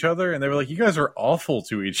treat each other, and they were like, "You guys are awful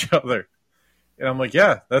to each other," and I'm like,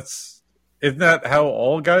 "Yeah, isn't that how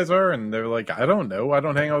all guys are?" And they're like, "I don't know. I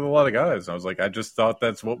don't hang out with a lot of guys." And I was like, "I just thought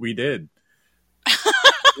that's what we did."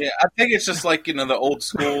 Yeah, I think it's just like, you know, the old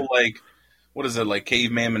school, like, what is it, like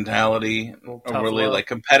caveman mentality, Tough or really love. like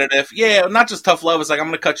competitive. Yeah, not just tough love. It's like, I'm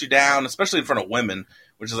going to cut you down, especially in front of women,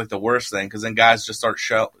 which is like the worst thing, because then guys just start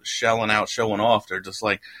shelling out, showing off. They're just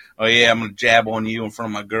like, oh yeah, I'm going to jab on you in front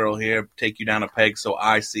of my girl here, take you down a peg so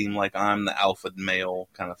I seem like I'm the alpha male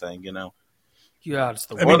kind of thing, you know? Yeah, it's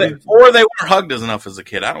the I Or mean, they weren't hugged as enough as a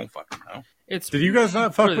kid. I don't fucking know. It's Did you guys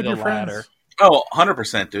not fuck really with the your friends? latter. Oh,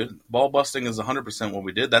 100%, dude. Ball busting is 100% what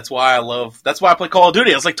we did. That's why I play Call of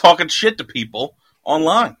Duty. I was like talking shit to people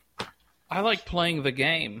online. I like playing the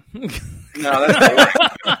game. No,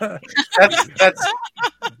 that's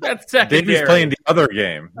That's secondary. Davey's playing the other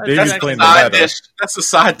game. Davey's that's playing the the side meta. dish. That's the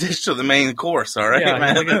side dish to the main course, all right, Yeah,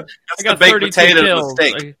 man. I got That's the baked 32 potato to the kills.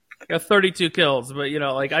 steak. I got 32 kills, but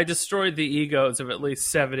like I destroyed the egos of at least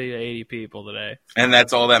 70 to 80 people today. And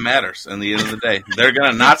that's all that matters in the end of the day. They're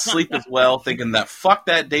going to not sleep as well thinking that fuck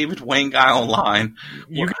that David Wayne guy online.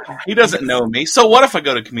 He doesn't know me. So what if I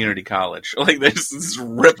go to community college? Like, they're just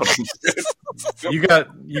ripping them. You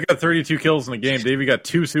got 32 kills in the game. Davey got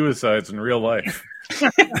 2 suicides in real life.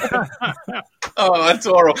 Oh, that's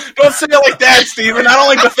horrible. Don't say it like that, Steven. I don't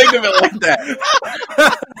like to think of it like that.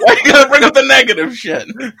 Why you got to bring up the negative shit?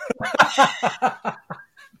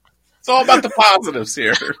 It's all about the positives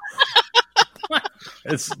here.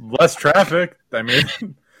 It's less traffic. I mean,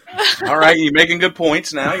 All right, you're making good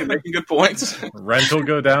points now. You're making good points. rent will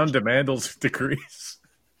go down, demand will decrease.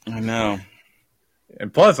 I know.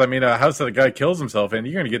 And plus, I mean, a house that a guy kills himself in,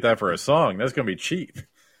 you're going to get that for a song. That's going to be cheap.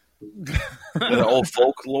 The old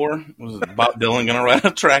folklore. Was it Bob Dylan going to write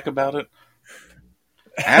a track about it?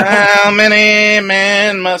 How many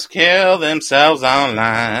men must kill themselves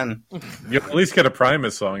online? You'll at least get a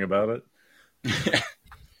Primus song about it.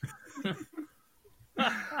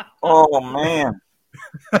 Oh, man.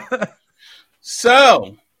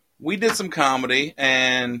 So, we did some comedy,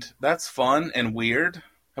 and that's fun and weird.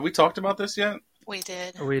 Have we talked about this yet? We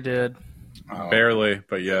did. We did. Barely,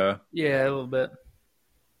 but yeah. Yeah, a little bit.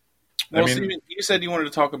 Well, I mean- Steven, you said you wanted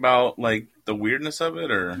to talk about, like, the weirdness of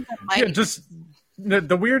it, or? Yeah, just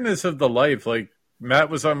the weirdness of the life. Like, Matt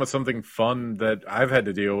was talking about something fun that I've had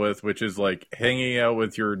to deal with, which is, like, hanging out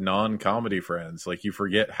with your non-comedy friends. Like, you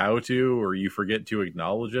forget how to, or you forget to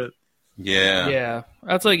acknowledge it. Yeah. Yeah,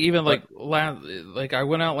 that's like even like like I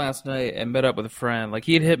went out last night and met up with a friend. Like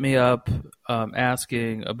he'd hit me up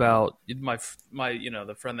asking about my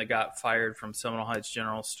the friend that got fired from Seminole Heights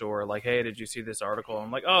General Store. Like, hey, did you see this article?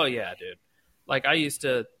 I'm like, oh yeah, dude. Like I used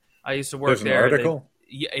to work There's an there. article?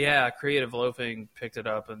 Yeah, Creative Loafing picked it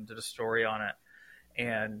up and did a story on it,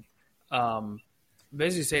 and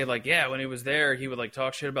basically say like, yeah, when he was there, he would like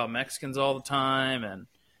talk shit about Mexicans all the time, and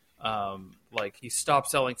like he stopped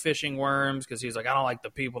selling fishing worms because he was like, I don't like the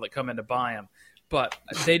people that come in to buy them. But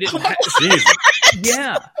they didn't. Jesus.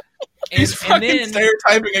 Yeah. He's fucking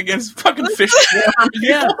stereotyping against fucking fish worm.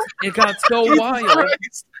 Yeah, it got so Jesus wild.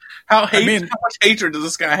 Christ. How much hatred does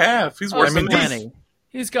this guy have? He's worse than me. Plenty.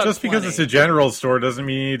 He's got Just because plenty. it's a general store doesn't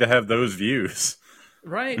mean you need to have those views.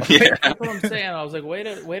 Right. Yeah. That's what I'm saying. I was like, way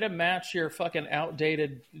to match your fucking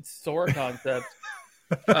outdated store concept.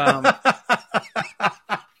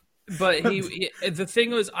 But the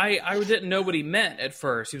thing was, I didn't know what he meant at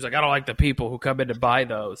first. He was like, I don't like the people who come in to buy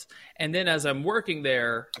those. And then as I'm working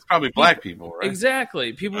there, It's probably black people, right?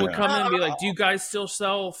 exactly, people would come in and be like, do you guys still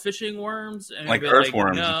sell fishing worms? And I'd Like be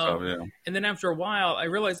earthworms no. and stuff, yeah. And then after a while, I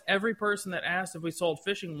realized every person that asked if we sold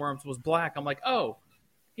fishing worms was black. I'm like, oh,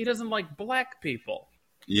 he doesn't like black people.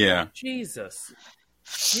 Yeah. Jesus.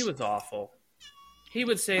 He was awful. He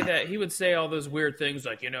would say all those weird things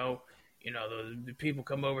like, the people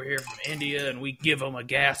come over here from India and we give them a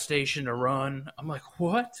gas station to run. I'm like,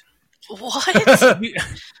 what? What?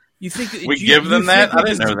 You think We give them that? I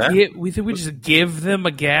didn't know that. We think we just give them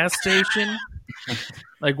a gas station?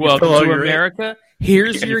 Like, welcome fill out to your- America.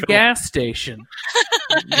 Here's your gas station.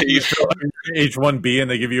 You fill out your H1B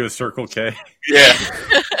and they give you a Circle K. Yeah.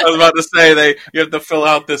 I was about to say you have to fill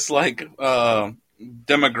out this like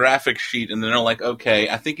demographic sheet, and then they're like, okay,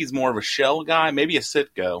 I think he's more of a shell guy, maybe a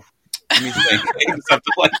Citgo. Let me think.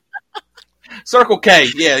 Something like Circle K.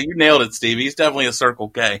 Yeah, you nailed it, Stevie. He's definitely a Circle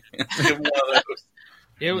K. Give him one of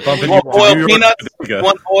those. Bumping Want you to boiled New York peanuts? Bodega.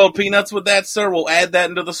 Want boiled peanuts with that, sir? We'll add that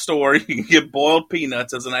into the store. You can get boiled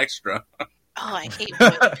peanuts as an extra. Oh, I hate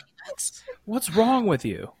boiled peanuts. What's wrong with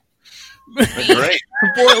you? They're great.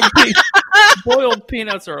 Boiled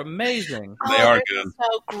peanuts are amazing. They are they're good.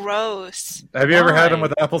 So gross. Have you ever had them Why?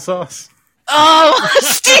 with applesauce? Oh,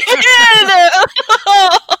 Steven!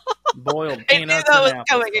 Boiled I knew peanuts that was and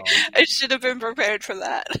coming. applesauce. I should have been prepared for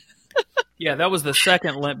that. Yeah, that was the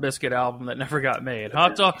second Limp Bizkit album that never got made.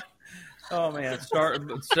 Hot dog. Oh man,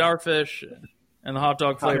 Starfish and the hot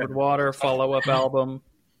dog flavored water follow-up album.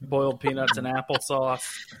 Boiled peanuts and applesauce,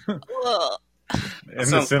 Ugh. And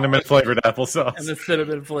the cinnamon flavored applesauce. and the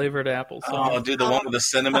cinnamon flavored applesauce. Oh, dude, the one with the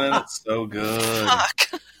cinnamon in it's so good.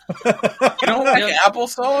 Fuck. You don't like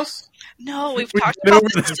applesauce? No, we've We talked know about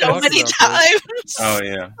we this just so talked many about this. times. Oh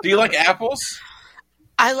yeah. Do you like apples?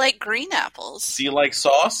 I like green apples. Do you like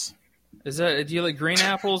sauce? Do you like green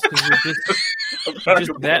apples? Because you're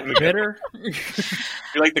just that bitter.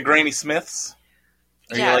 You like the Granny Smiths?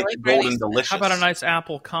 Or Yeah, you I like like the Golden Granny- Delicious? How about a nice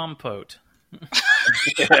apple compote?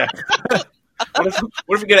 Yeah.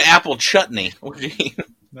 What if we get an apple chutney?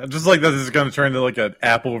 Just like this is going to turn into like an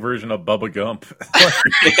Apple version of Bubba Gump.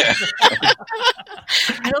 Yeah.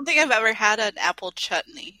 I don't think I've ever had an apple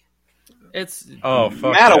chutney. It's Oh,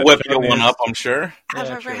 fuck. Matt'll that. whip you Chutney's- one up, I'm sure. I've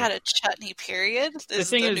Yeah, never true. had a chutney, period. This is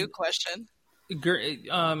thing the is- new question.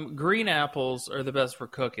 green apples are the best for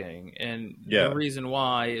cooking, and Yeah. the reason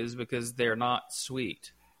why is because they're not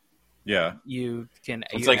sweet. Yeah. You can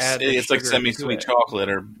It's you like add the sugar semi-sweet to it. chocolate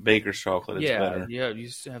or baker's chocolate. It's Yeah, better. yeah, you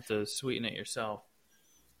just have to sweeten it yourself.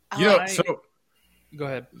 You know, I- Go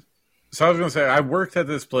ahead. So I was going to say, I worked at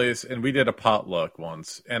this place and we did a potluck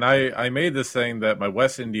once. And I made this thing that my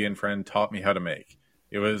West Indian friend taught me how to make.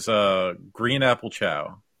 It was green apple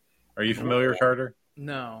chow. Are you familiar, Carter?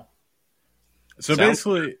 No. So Sounds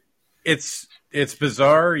basically, it's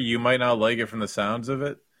bizarre. You might not like it from the sounds of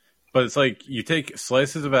it. But it's like you take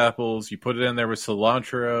slices of apples, you put it in there with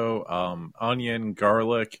cilantro, onion,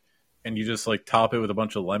 garlic, and you just like top it with a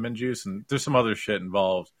bunch of lemon juice. And there's some other shit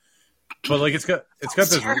involved. But like it's got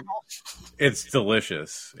this. terrible. It's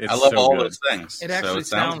delicious. It's I love so all good. those things. It so actually it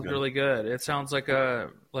sounds sounds good. really good. It sounds like an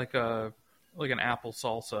apple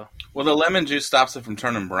salsa. Well, the lemon juice stops it from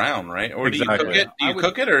turning brown, right? Or do you Exactly. cook it? Do you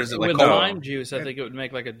cook it, or is it like With cold? lime juice, I think it would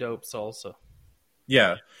make like a dope salsa.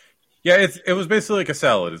 Yeah. It was basically like a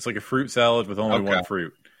salad. It's like a fruit salad with only Okay. one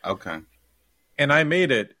fruit. Okay. And I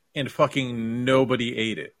made it, and fucking nobody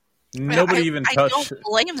ate it. Nobody even I touched don't it.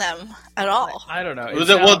 blame them at all. I don't know. Was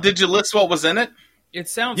it? Well, did you list what was in it? It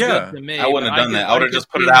sounds Yeah. good to me. I wouldn't but have done could- that. I would have could just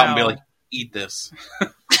put it see out and be how- like, "Eat this."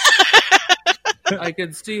 I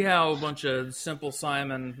could see how a bunch of Simple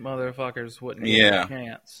Simon motherfuckers wouldn't Yeah. get a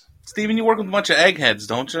chance. Steven, you work with a bunch of eggheads,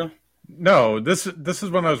 don't you? No, this is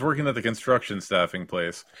when I was working at the construction staffing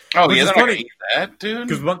place. Oh Which yeah, is they're not gonna funny. eat that, dude.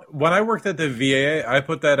 Because when I worked at the VA, I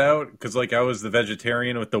put that out because like I was the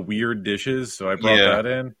vegetarian with the weird dishes, so I brought Yeah. that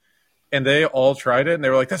in, and they all tried it, and they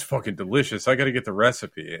were like, "That's fucking delicious. I got to get the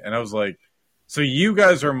recipe." And I was like, "So you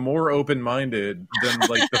guys are more open minded than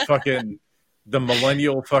like the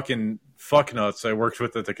millennial fucking fucknuts I worked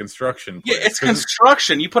with at the construction Yeah, place." it's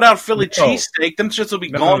construction. You put out Philly No. cheesesteak, them shits will be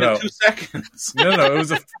No, gone no. in 2 seconds. No,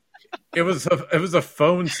 it was a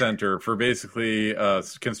phone center for basically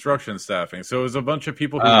construction staffing. So it was a bunch of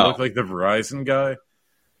people who Oh. looked like the Verizon guy.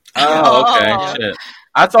 Oh, okay. Oh. Shit.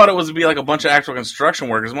 I thought it was to be like a bunch of actual construction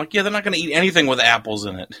workers. I'm like, yeah, they're not going to eat anything with apples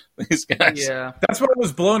in it. These guys. Yeah. That's why I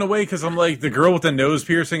was blown away because I'm like, the girl with the nose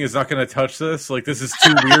piercing is not going to touch this. Like, this is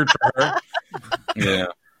too weird for her. Yeah.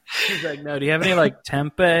 He's like, no, do you have any like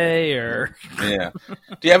tempeh or Yeah.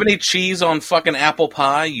 Do you have any cheese on fucking apple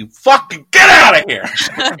pie? You fucking get out of here.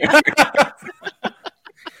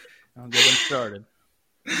 I'll get him started.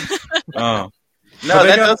 Oh. But No, they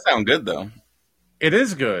that got- does sound good though. It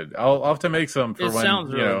is good. I'll have to make some for It when,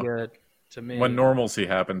 sounds you really know, good to me. when normalcy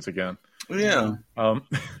happens again. Yeah.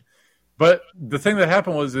 But the thing that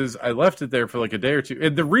happened is I left it there for like a day or two.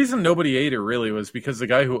 And the reason nobody ate it really was because the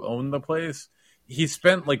guy who owned the place, he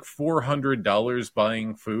spent like $400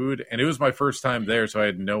 buying food, and it was my first time there, so I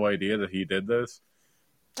had no idea that he did this.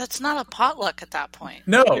 That's not a potluck at that point.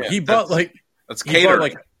 No, Yeah, he bought that's- like That's he catered. bought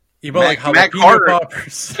like Matt jalapeno Carter-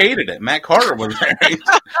 poppers. Catered it. Matt Carter was there.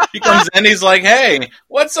 He comes in, he's like, "Hey,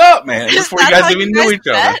 what's up, man?" Is Before you that guys how even you knew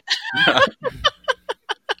guys each other.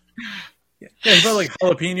 Yeah, he bought like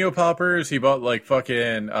jalapeno poppers. He bought like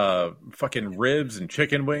fucking ribs and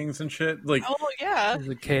chicken wings and shit. Like, Oh yeah. Is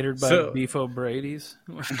it catered by So- Beef O'Brady's?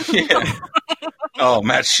 Yeah. Oh,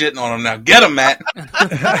 Matt's shitting on him now. Get him, Matt.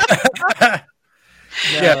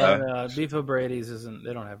 Yeah. Beef O'Brady's isn't.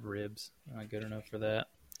 They don't have ribs. They're not good enough for that.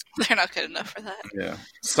 They're not good enough for that. Yeah.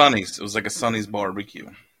 Sonny's. It was like a Sonny's barbecue.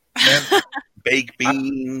 man, Baked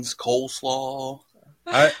beans, coleslaw.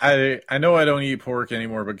 I know I don't eat pork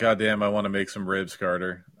anymore, but goddamn, I want to make some ribs,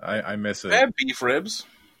 Carter. I miss They it. have beef ribs.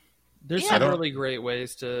 There's Yeah. some really great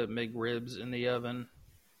ways to make ribs in the oven.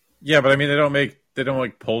 Yeah, but I mean, they don't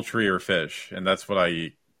like poultry or fish, and that's what I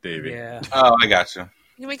eat, Davey. Yeah. Oh, I got you.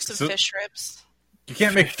 You make some So- fish ribs. You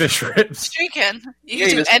can't make fish ribs. Sure you can. You Yeah, can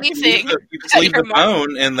do just anything. You just that leave your the mom-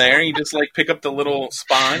 bone in there. You just like pick up the little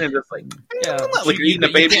spine and just like Yeah. like you're eating a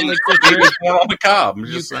You baby, can't make baby fish corn on the cob. I'm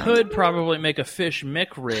You just saying. could probably make a fish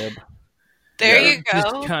McRib. There Yeah. you Just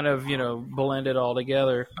go. kind of, blend it all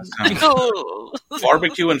together. Oh.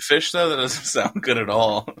 Barbecue and fish though, that doesn't sound good at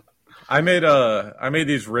all. I made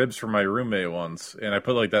these ribs for my roommate once, and I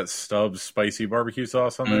put like that Stubbs spicy barbecue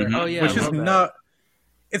sauce on there, Mhm. Oh, yeah, which I is love that. not.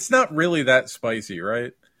 it's not really that spicy,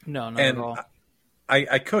 right? No, not And at all.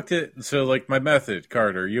 I cooked it, so like my method,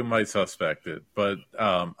 Carter, you might suspect it, but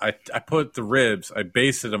I put the ribs, I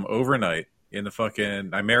basted them overnight in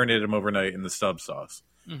I marinated them overnight in the stub sauce.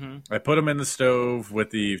 Mm-hmm. I put them in the stove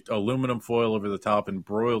with the aluminum foil over the top and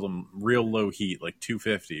broiled them real low heat, like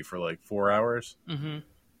 250 for like 4 hours. Mm-hmm.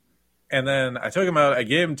 And then I took them out, I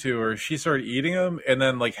gave them to her, she started eating them, and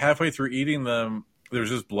then like halfway through eating them, there was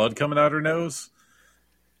just blood coming out her nose.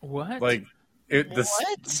 What? Like,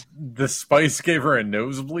 What? the spice gave her a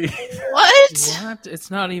nosebleed. What? What?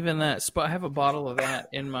 It's not even that. I have a bottle of that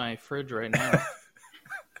in my fridge right now.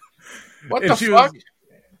 What And the she fuck?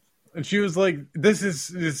 And she was like, "This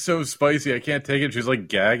is so spicy, I can't take it." She was like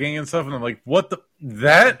gagging and stuff, and I'm like, "What the?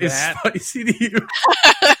 That is spicy to you?"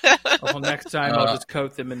 Well, next time I'll just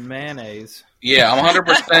coat them in mayonnaise. Yeah, I'm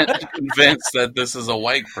 100% convinced that this is a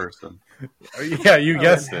white person. Yeah, you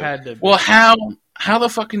guessed it. Had to be. Well, how the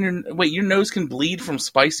fuck can your nose can bleed from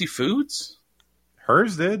spicy foods?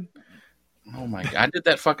 Hers did. Oh my god! I did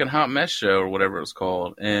that fucking hot mess show or whatever it was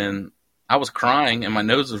called, and I was crying and my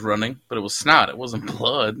nose was running, but it was snot. It wasn't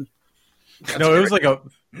blood. No, it was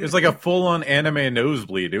like a full on anime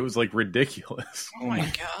nosebleed. It was like ridiculous. Oh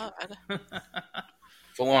my god.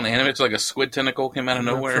 Full on anime. It's like a squid tentacle came out of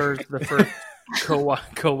nowhere. The first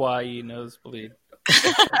kawaii nosebleed.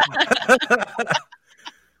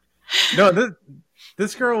 No,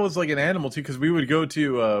 this girl was like an animal too, because we would go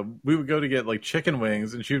to get like chicken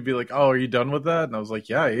wings, and she would be like, "Oh, are you done with that?" And I was like,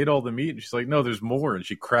 "Yeah, I ate all the meat." And she's like, "No, there's more." And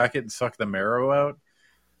she'd crack it and suck the marrow out.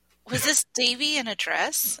 Was this Davy in a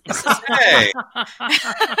dress? Hey.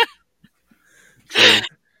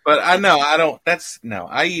 But I know I don't.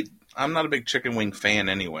 I'm not a big chicken wing fan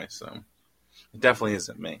anyway, so it definitely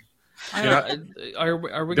isn't me. Are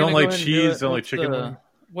we Don't gonna like go ahead and do cheese, it? don't like What's chicken the- wing?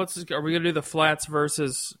 Are we gonna do the flats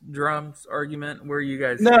versus drums argument? Where you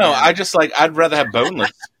guys? No, I'd rather have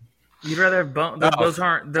boneless. You'd rather have bone. Those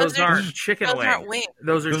aren't chicken Those wings. aren't wings.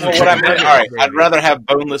 Those are Those Well, are what I chicken meant, nuggets, all right, baby. I'd rather have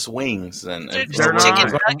boneless wings than They're They're just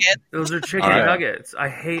chicken not. nuggets. Those are chicken All right. nuggets. I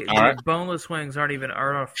hate All right. boneless wings. Aren't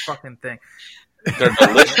a fucking thing. They're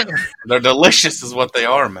delicious. They're delicious, is what they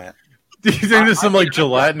are, man. Do you think there's some like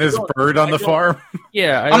gelatinous bird on the farm?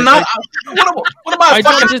 Yeah, I'm not. What am I, I a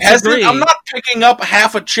don't fucking disagree. peasant? I'm not picking up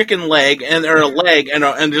half a chicken leg or a leg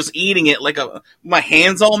and just eating it like my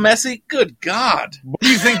hands all messy. Good God! What do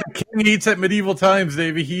you think the king eats at medieval times,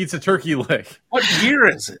 Davey? He eats a turkey leg. What year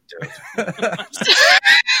is it, dude?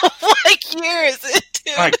 What year is it,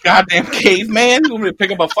 dude? My goddamn caveman! You want me to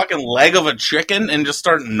pick up a fucking leg of a chicken and just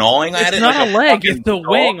start gnawing at It's it? not like a leg. fucking It's the dog?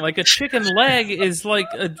 wing. Like a chicken leg is like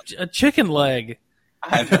a chicken leg.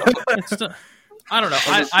 I know. It's not, I don't know.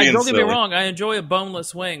 I'm just I being don't get me silly. wrong. I enjoy a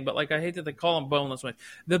boneless wing, but like I hate that they call them boneless wings.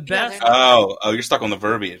 The best. they're Oh, you're stuck on the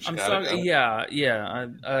verbiage. I'm Got it. sorry. Yeah.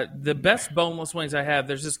 The best boneless wings I have.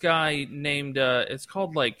 There's this guy named. It's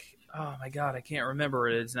called like. Oh my god, I can't remember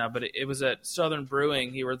what it is now. But it was at Southern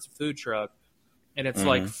Brewing. He runs a food truck, and it's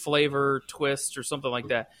like Flavor Twist or something like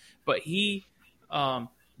that. But he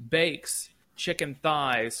bakes chicken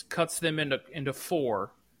thighs, cuts them into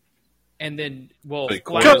four, and then Pretty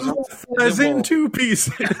cool. Cut Well, my thighs in 2 pieces.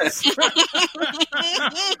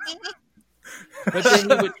 But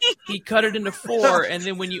then he cut it into four, and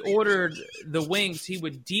then when you ordered the wings, he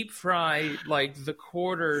would deep fry like the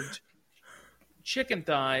quartered chicken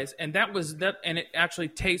thighs, and and it actually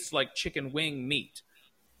tastes like chicken wing meat.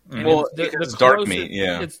 And Well, it's dark closest- meat,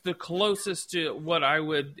 yeah. It's the closest to what I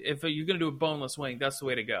would if you're going to do a boneless wing. That's the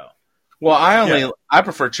way to go. Well, I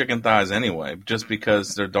prefer chicken thighs anyway, just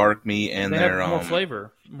because they're dark meat and They they're have more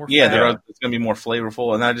flavor. More Yeah, fat. it's going to be more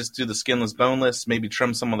flavorful. And I just do the skinless, boneless, maybe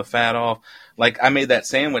trim some of the fat off. Like I made that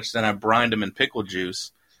sandwich, then I brined them in pickle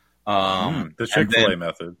juice. The Chick-fil-A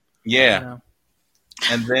method. Yeah,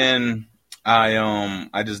 and then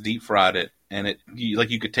I just deep fried it, and you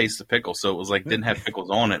could taste the pickle. So it was like didn't have pickles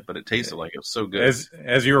on it, but it tasted like it was so good.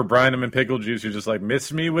 As you were brining them in pickle juice, you're just like,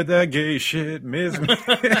 "Miss me with that gay shit, miss me."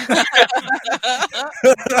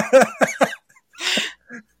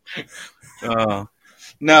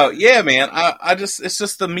 No, yeah, man. It's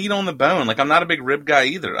just the meat on the bone. Like I'm not a big rib guy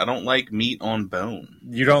either. I don't like meat on bone.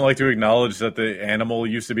 You don't like to acknowledge that the animal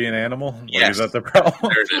used to be an animal? Like, Yes. is that the problem?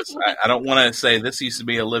 There it is. I don't want to say this used to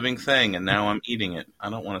be a living thing and now I'm eating it.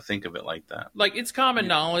 I don't want to think of it like that. Like it's common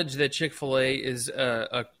knowledge that Chick-fil-A is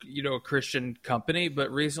a Christian company,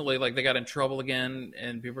 but recently like they got in trouble again,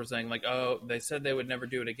 and people are saying like, oh, they said they would never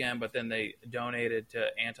do it again, but then they donated to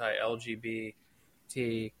anti-LGBT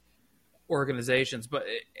organizations.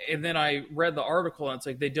 And then I read the article, and it's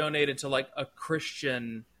like they donated to like a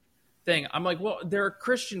Christian thing. I'm like, well, they're a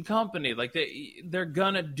Christian company. Like they're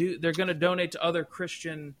gonna donate to other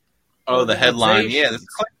Christian. Oh, the headline, yeah, this is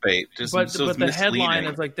clickbait. But the headline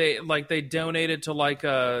is like they donated to like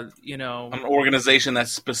an organization that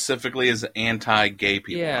specifically is anti-gay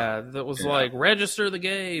people. Yeah, that was like register the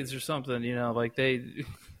gays or something. Like it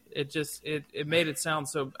made it sound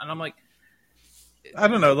so. And I'm like, I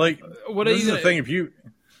don't know. Like, what are this is the thing. If you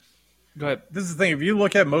go ahead, this is the thing. If you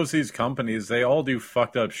look at most of these companies, they all do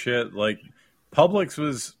fucked up shit. Like Publix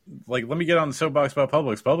was like, let me get on the soapbox about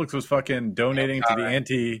Publix. Publix was fucking donating to the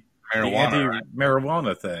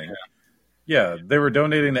anti-marijuana thing. Yeah, they were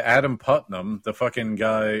donating to Adam Putnam, the fucking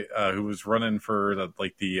guy who was running for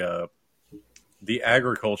the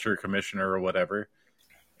agriculture commissioner or whatever.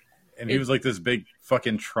 And he was like this big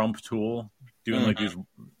fucking Trump tool doing like these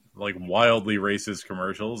like wildly racist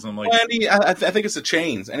commercials. And like, well, I think it's the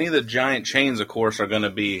chains. Any of the giant chains, of course, are going to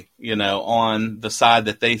be, on the side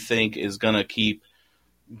that they think is going to keep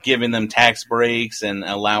giving them tax breaks and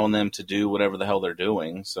allowing them to do whatever the hell they're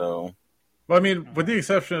doing. So, well, I mean, with the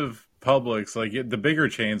exception of Publix, like the bigger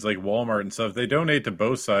chains like Walmart and stuff, they donate to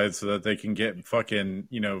both sides so that they can get fucking,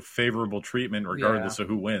 favorable treatment regardless of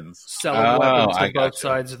who wins. Selling weapons to both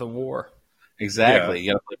sides of the war. Exactly.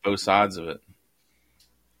 You got to play both sides of it.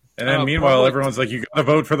 And then meanwhile, everyone's like, you got to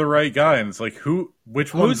vote for the right guy. And it's like,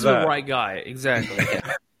 which one's who's the right guy? Exactly.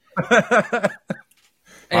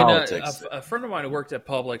 And a friend of mine who worked at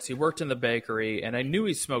Publix, he worked in the bakery, and I knew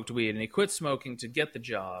he smoked weed, and he quit smoking to get the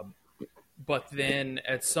job. But then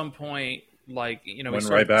at some point, like, he went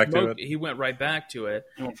right back to it. He went right back to it.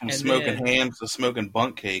 He went from smoking hams to smoking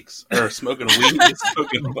bunk cakes, or smoking weed to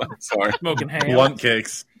smoking hams. Blunt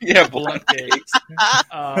cakes. Yeah, blunt cakes.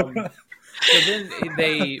 So then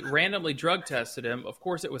they randomly drug tested him. Of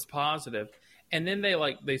course, it was positive. And then they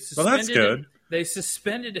suspended. Well, that's good. Him. They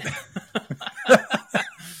suspended him.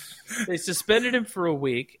 They suspended him for a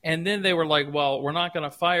week, and then they were like, "Well, we're not going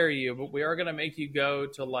to fire you, but we are going to make you go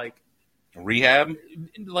to like rehab.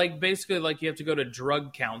 Like basically, like you have to go to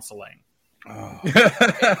drug counseling." Oh.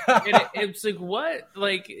 It's like what?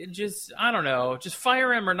 Like just I don't know. Just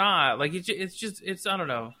fire him or not? Like it's I don't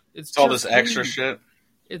know. It's all this extra shit.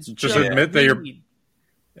 It's just admit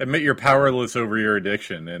that you're powerless over your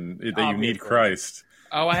addiction and that you need Christ.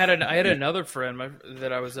 Oh, I had another friend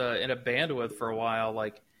that I was in a band with for a while.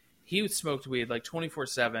 Like he smoked weed like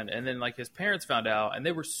 24/7, and then like his parents found out, and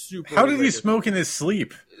they were super. How did he smoke in his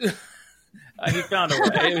sleep? He found a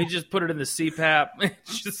way. He just put it in the CPAP.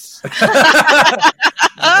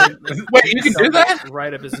 Wait, you can do that?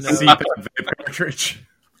 Right up his nose. CPAP vape cartridge.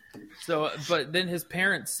 So, but then his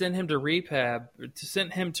parents sent him to rehab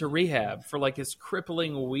for like his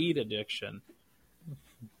crippling weed addiction.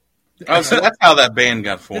 Oh, so that's how that band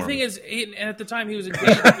got formed. The thing is, at the time he was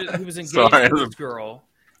engaged. He was engaged with this girl,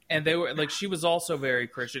 and they were like, she was also very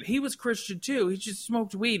Christian. He was Christian too. He just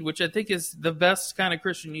smoked weed, which I think is the best kind of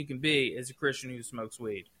Christian you can be. Is a Christian who smokes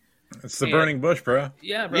weed. It's the burning bush, bro.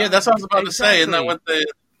 Yeah, bro. Yeah, that's what I was about to say. Isn't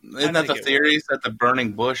that the theories that the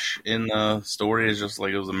burning bush in the story is just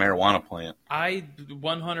like it was a marijuana plant? I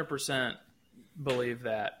 100% believe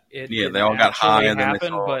that. They all got high and then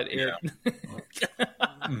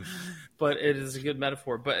but it is a good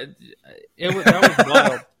metaphor. But that was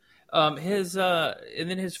wild. And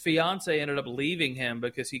then his fiance ended up leaving him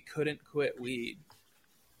because he couldn't quit weed.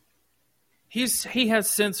 He has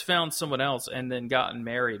since found someone else and then gotten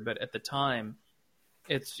married, but at the time,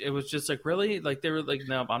 it was just like, really? Like they were like,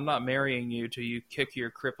 no, I'm not marrying you till you kick your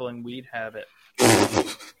crippling weed habit.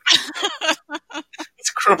 It's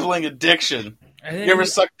crippling addiction. You ever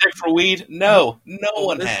sucked dick for weed? No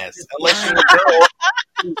one has. Unless you're a girl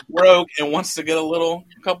who's broke and wants to get a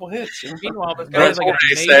couple hits. Meanwhile, this guy's like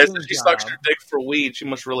says if she sucks your dick for weed, she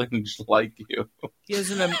must really just like you. He has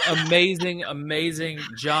an amazing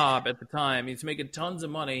job at the time. He's making tons of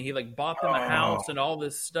money. He like bought them a house and all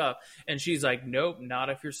this stuff. And she's like, nope, not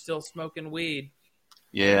if you're still smoking weed.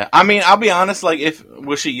 Yeah, I mean, I'll be honest. Like,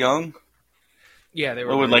 was she young? Yeah, they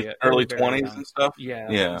were early 20s and stuff.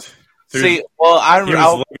 Yeah. See, he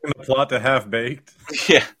was looking the plot to Half Baked.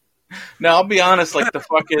 Yeah. Now I'll be honest. Like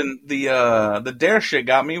the dare shit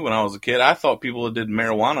got me when I was a kid. I thought people that did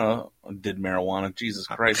marijuana. Jesus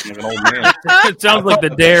Christ, I'm like an old man. It sounds like the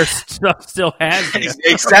dare stuff still has you.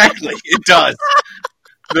 Exactly, it does.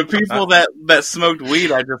 The people that smoked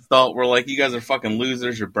weed, I just thought were like, you guys are fucking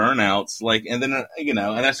losers, you're burnouts. Like, and then and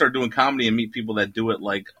I started doing comedy and meet people that do it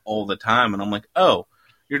like all the time, and I'm like, oh,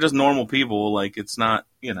 you're just normal people. Like, it's not,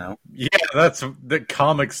 Yeah, that's the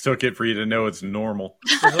comics took it for you to know it's normal.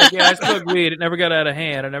 It's like, yeah, I smoked weed. It never got out of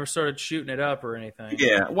hand. I never started shooting it up or anything.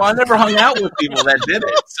 Yeah, well, I never hung out with people that did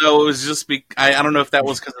it, so it was just I don't know if that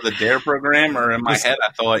was because of the DARE program or in my head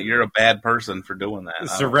I thought you're a bad person for doing that.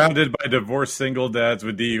 Surrounded by divorced single dads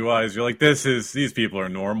with DUIs, you're like, these people are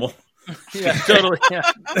normal. Yeah, totally. Yeah.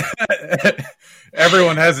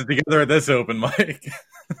 Everyone has it together at this open mic.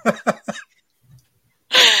 That's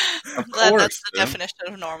the definition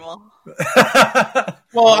of normal.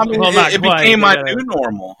 Well, I mean, Well, not it quite, became my yeah. new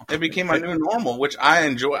normal. It became my new normal, which I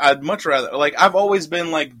enjoy. I'd much rather, like, I've always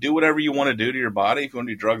been like, do whatever you want to do to your body. If you want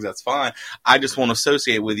to do drugs, that's fine. I just won't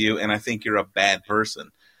associate with you, and I think you're a bad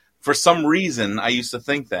person. For some reason, I used to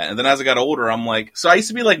think that. And then as I got older, I'm like, so I used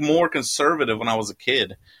to be like more conservative when I was a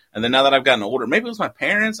kid. And then now that I've gotten older, maybe it was my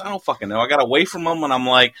parents. I don't fucking know. I got away from them and I'm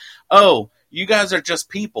like, oh, you guys are just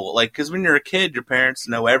people. Like, because when you're a kid, your parents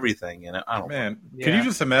know everything. You know, I don't know. Man, Yeah. can you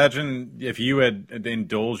just imagine if you had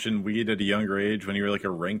indulged in weed at a younger age when you were like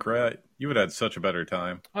a rink rat? You would have had such a better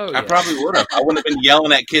time. Oh, yeah. I probably would have. I wouldn't have been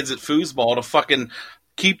yelling at kids at foosball to fucking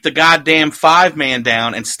keep the goddamn 5-man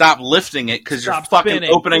down and stop lifting it because you're Stop fucking spinning.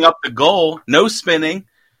 opening up the goal. No spinning.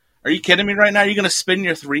 Are you kidding me right now? You're going to spin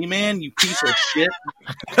your 3-man, you piece of shit?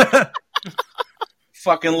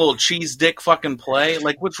 Fucking little cheese dick fucking play.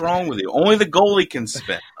 Like, what's wrong with you? Only the goalie can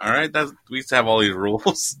spin. All right? We used to have all these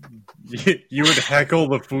rules. You would heckle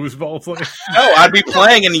the foosball player? No, I'd be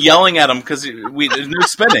playing and yelling at them because there's no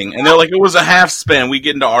spinning. And they're like, it was a half spin. We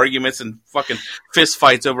get into arguments and fucking fist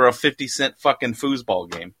fights over a 50-cent fucking foosball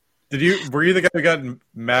game. Were you the guy who got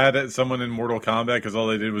mad at someone in Mortal Kombat because all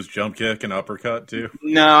they did was jump kick and uppercut too?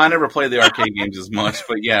 No, I never played the arcade games as much,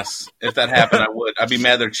 but yes, if that happened, I would. I'd be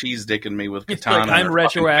mad they're cheese dicking me with It's katana. like, I'm or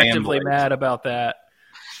fucking fan retroactively blades. mad about that.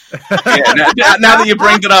 Yeah, now that you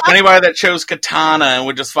bring it up, anybody that chose katana and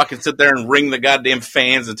would just fucking sit there and ring the goddamn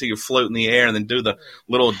fans until you float in the air and then do the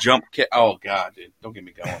little jump kick. Oh, God, dude. Don't get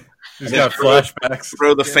me going. He's got flashbacks.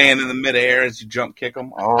 Throw the fan in the midair as you jump kick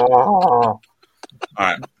them. Oh. All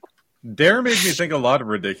right. Dare made me think a lot of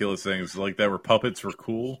ridiculous things, like that were puppets were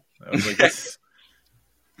cool. I was like, this...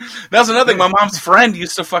 That was another thing. My mom's friend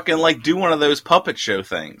used to fucking like do one of those puppet show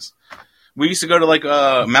things. We used to go to like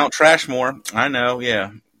Mount Trashmore. I know, yeah.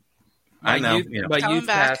 I know. Yeah. My Coming youth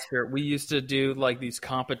back. pastor, we used to do like these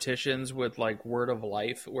competitions with like Word of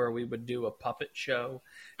Life where we would do a puppet show.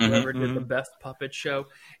 Whoever did the best puppet show.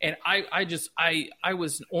 And I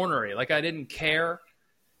was ornery. Like I didn't care.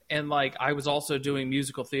 And like I was also doing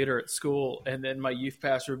musical theater at school, and then my youth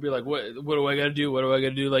pastor would be like, "What do I got to do? What do I got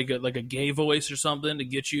to do? Like a gay voice or something to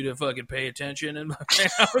get you to fucking pay attention?" And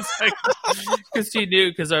I was like, because he knew,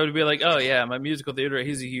 because I would be like, "Oh yeah, my musical theater.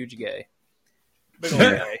 He's a huge gay, big old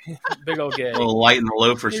gay, big old gay. A little light in the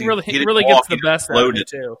loafers. He really didn't really walk, gets the he best out of me exploded.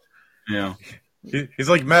 too." Yeah. He's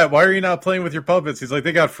like, Matt, why are you not playing with your puppets? He's like,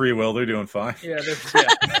 they got free will. They're doing fine. Yeah,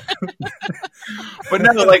 But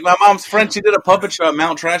no, like my mom's friend, she did a puppet show at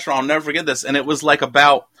Mount Trashmore. I'll never forget this. And it was like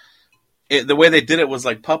about the way they did it was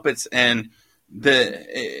like puppets, and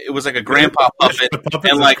it was like a grandpa puppet, The puppets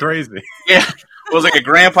and is like crazy. yeah, it was like a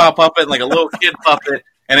grandpa puppet and like a little kid puppet.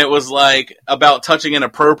 And it was like about touching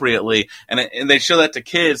inappropriately, and they show that to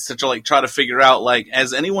kids to like try to figure out like,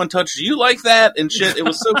 has anyone touched you like that and shit. It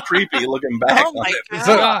was so creepy looking back. Oh on my it. god!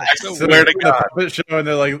 So- I So swear to the God. puppet show, and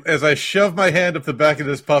they're like, as I shove my hand up the back of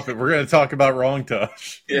this puppet, we're going to talk about wrong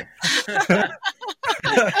touch. Or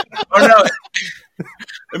no,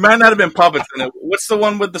 it might not have been puppets in it. What's the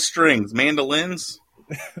one with the strings? Mandolins?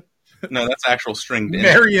 No, that's actual stringed in.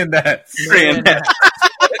 Marionettes. Marionettes.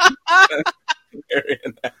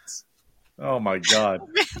 Marionettes. Oh my god.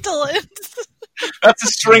 Mandolins. That's a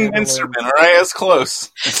stringed Mandolin. instrument, all right? That's close.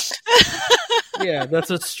 yeah, that's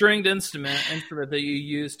a stringed instrument that you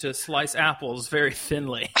use to slice apples very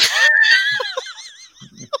thinly.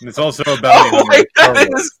 And it's also about Oh, wait, that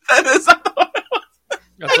is.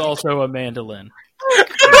 That's also a mandolin.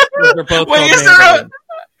 They're both Wait, called is mandolin.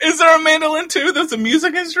 there a mandolin too? That's a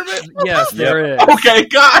music instrument? Yes, there is. Okay,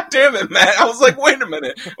 god damn it, Matt. I was like, wait a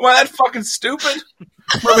minute. Am I that fucking stupid?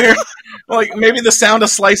 From here? Like, maybe the sound of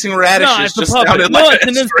slicing No, radishes it's a just puppet. sounded No, like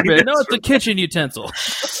it's an stringed instrument. No, it's a kitchen utensil.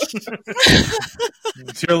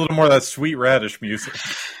 Let's hear a little more of that sweet radish music.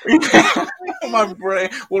 My brain.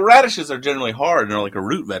 Well, radishes are generally hard and they're like a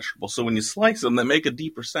root vegetable, so when you slice them, they make a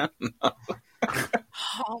deeper sound.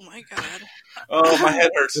 Oh my god! Oh, my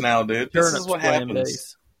head hurts now, dude. This is Turnips, what flame happens.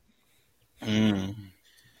 base. Mm.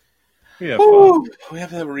 Yeah. Woo. We have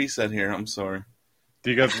to have a reset here. I'm sorry.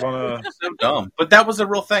 Do you guys want to? So dumb. But that was a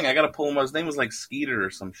real thing. I got to pull him. His name was like Skeeter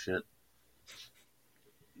or some shit.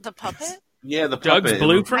 The puppet? Yeah, the Doug's puppet.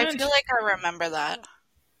 blue I friend? feel like I remember that.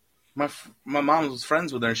 My mom was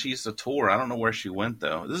friends with her, and she used to tour. I don't know where she went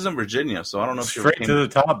though. This is in Virginia, so I don't know if she Straight to the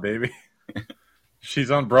top, baby. She's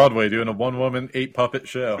on Broadway doing a 1-woman 8-puppet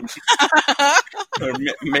show. Or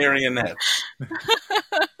marionettes.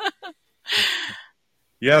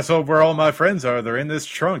 Yeah, so where all my friends are, they're in this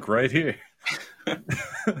trunk right here.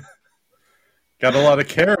 Got a lot of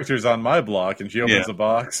characters on my block, and she opens a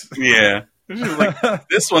box. Yeah. She's like,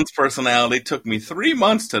 this one's personality took me 3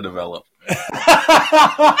 months to develop.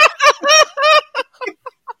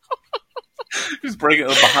 Just breaking it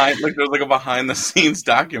behind, like there's like a behind the scenes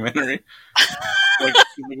documentary. Like,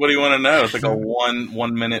 what do you want to know? It's like a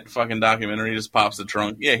 1 minute fucking documentary. Just pops the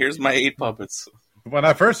trunk. Yeah, here's my 8 puppets. When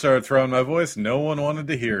I first started throwing my voice, no one wanted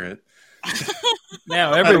to hear it.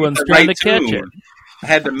 Now everyone's trying to catch it. I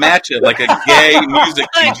had to match it like a gay music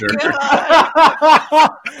teacher.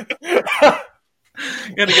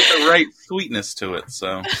 You got to get the right sweetness to it.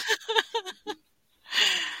 So,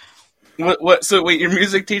 what? So, wait, your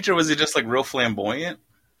music teacher, was he just like real flamboyant?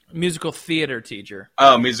 Musical theater teacher.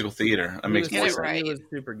 Oh, musical theater. That makes more Get it sense. right. He was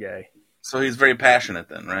super gay. So he's very passionate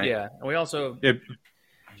then, right? Yeah, and we also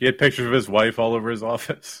He had pictures of his wife all over his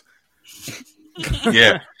office.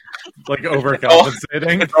 Yeah. Like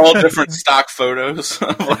overcompensating. It's all different stock photos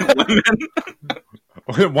of like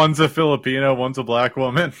women. One's a Filipino, one's a black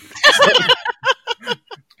woman.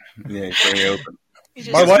 Yeah, he's very open. You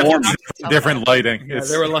just My wife don't wants tell different lighting. Yeah,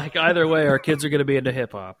 they were like, either way, our kids are going to be into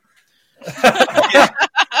hip hop.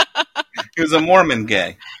 He was a Mormon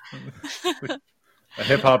gay. A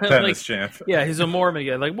hip hop tennis Like- champ. Yeah, he's a Mormon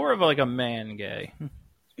gay, like more of like a man gay,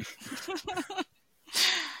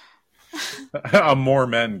 A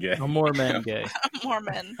Mormon gay. a Mormon gay. More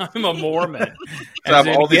men. I'm a Mormon. So I have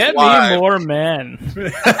As in, all these get wives. me more men.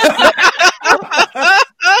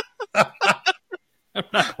 I'm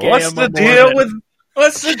not gay, What's I'm the a deal Mormon.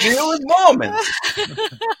 with Mormons?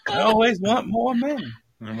 I always want more men.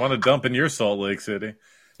 I want to dump in your Salt Lake City.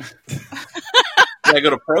 Yeah, go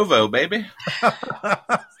to Provo, baby.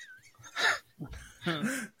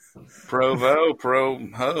 Provo,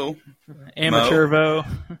 pro-ho, Amateurvo?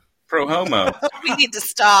 pro-homo. We need to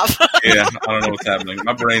stop. Yeah, I don't know what's happening.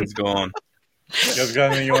 My brain's gone. You guys got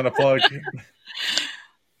anything you want to plug?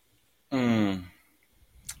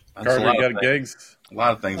 That's Carter, a lot you of got things. gigs? A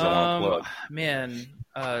lot of things I want to plug. man,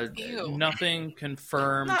 Ew. nothing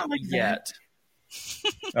confirmed Not like yet,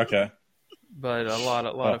 Okay. but a lot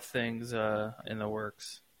of things in the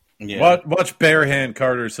works. Yeah. Watch Barehand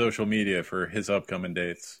Carter's social media for his upcoming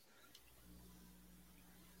dates.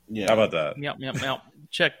 Yeah. How about that? Yep.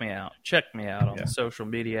 Check me out. Check me out on Yeah. social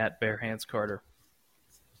media at Bare Hands Carter.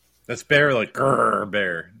 That's bear like grrr,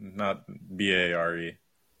 bear, not B-A-R-E.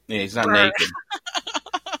 Yeah, he's not naked.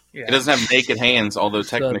 Yeah. He doesn't have naked hands, although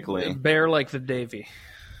technically. The bear like the Davy.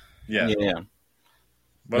 Yeah. Yeah.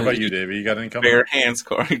 What about you, Davey? You got any coming? Bare hands,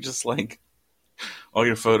 Corey. Just like all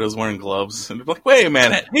your photos wearing gloves. And they're like, wait a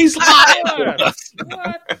minute. He's lying to us.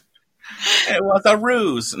 It was a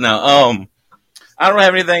ruse. No, I don't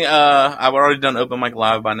have anything. I've already done Open Mic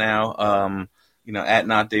Live by now. At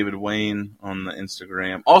Not David Wayne on the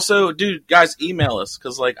Instagram. Also, dude, guys, email us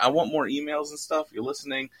because like I want more emails and stuff. If you're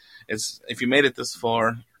listening, if you made it this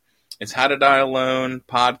far, it's How to Die Alone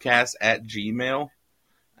podcast at Gmail,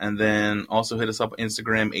 and then also hit us up on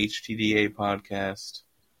Instagram HTDA podcast,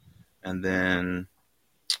 and then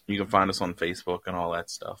you can find us on Facebook and all that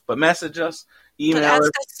stuff. But message us, But email ask us,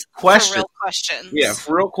 us for questions. real questions. Yeah,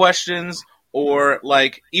 for real questions. Or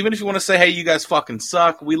like, even if you want to say, "Hey, you guys fucking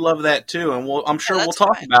suck," we love that too, and I'm sure we'll that's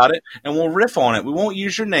talk fine. about it and we'll riff on it. We won't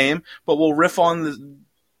use your name, but we'll riff on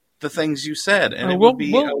the things you said, and it will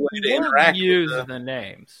be a way to interact. use with the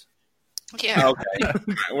names Yeah. Okay,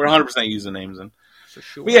 we're 100% using names, and for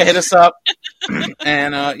sure. but yeah, hit us up,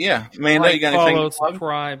 and Amanda, you got anything? Follow, to plug?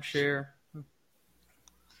 subscribe, share.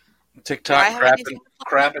 TikTok Do I have anything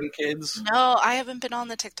crapping kids, No, I haven't been on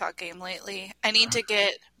the TikTok game lately. I need to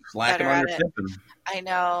get slacking better on at your it. tipping. I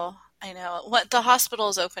know. What the hospital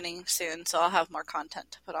is opening soon, so I'll have more content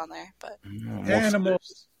to put on there. But More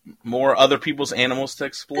Animals. more other people's animals to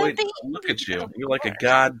exploit. Could be. Look at you, you're like a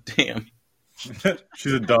goddamn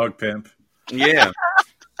She's a dog pimp. yeah.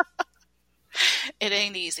 it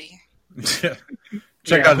ain't easy.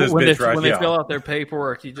 Check out this when bitch they, right when here. they fill out their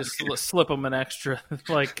paperwork, you just slip them an extra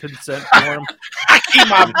like consent form I keep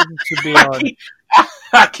my to be on.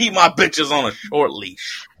 I keep my bitches on a short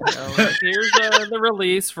leash. Here's the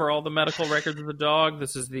release for all the medical records of the dog.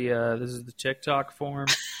 This is the TikTok form.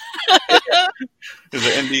 Is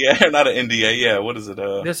it NDA or not an NDA? Yeah, what is it?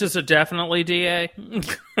 This is a definitely DA.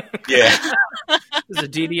 Yeah. This is a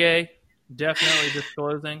DDA. Definitely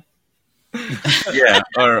disclosing. Yeah,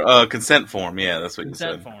 or consent form. Yeah, that's what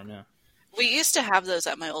Consent you said. form, yeah. We used to have those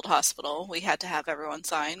at my old hospital. We had to have everyone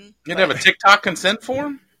sign. You'd have a TikTok consent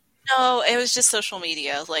form? No, it was just social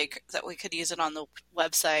media, like that we could use it on the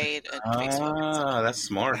website and Facebook. Ah, that's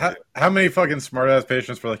smart. How many fucking smart-ass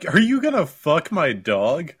patients were like, are you going to fuck my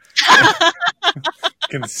dog?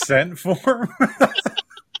 Consent form?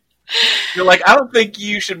 You're like, I don't think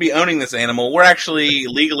you should be owning this animal. We're actually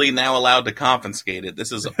legally now allowed to confiscate it.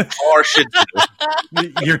 This is our shit to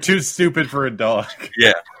do. You're too stupid for a dog.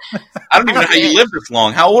 Yeah. I don't even know how you lived this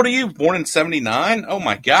long. How old are you? Born in 79? Oh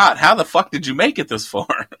my God. How the fuck did you make it this far?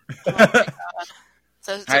 Oh my God.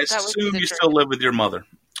 So I that would be assume the you dream. still live with your mother.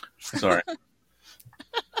 Sorry.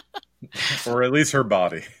 Or at least her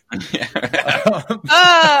body.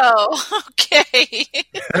 Oh, okay.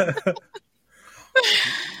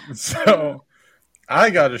 So, I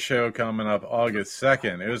got a show coming up August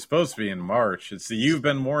 2nd. It was supposed to be in March. It's the You've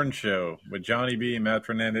Been Warned show with Johnny B, Matt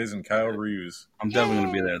Fernandez, and Kyle Reeves. I'm definitely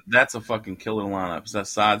going to be there. That's a fucking killer lineup. Is that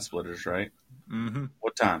Side Splitters, right? Mm-hmm.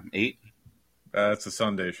 What time? 8? It's a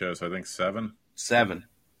Sunday show, so I think 7. 7.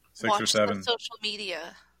 6 Watch or 7. the social media.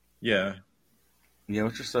 Yeah. Yeah,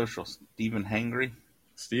 what's your social? Stephen Hangry?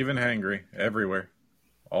 Stephen Hangry, everywhere.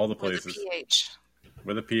 All the With a places. PH.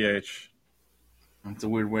 With a PH. That's a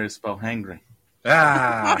weird way to spell hangry.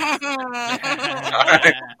 Ah! All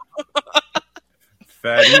right.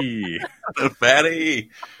 Fatty.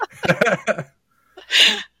 Fatty.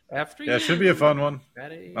 After Yeah, it should be a fun one.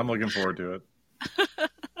 Ready? I'm looking forward to it.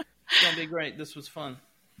 It's gonna be great. This was fun.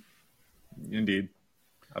 Indeed.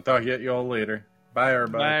 I'll talk to you all later. Bye,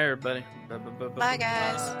 everybody. Bye, everybody. Bye,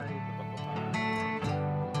 guys. Bye.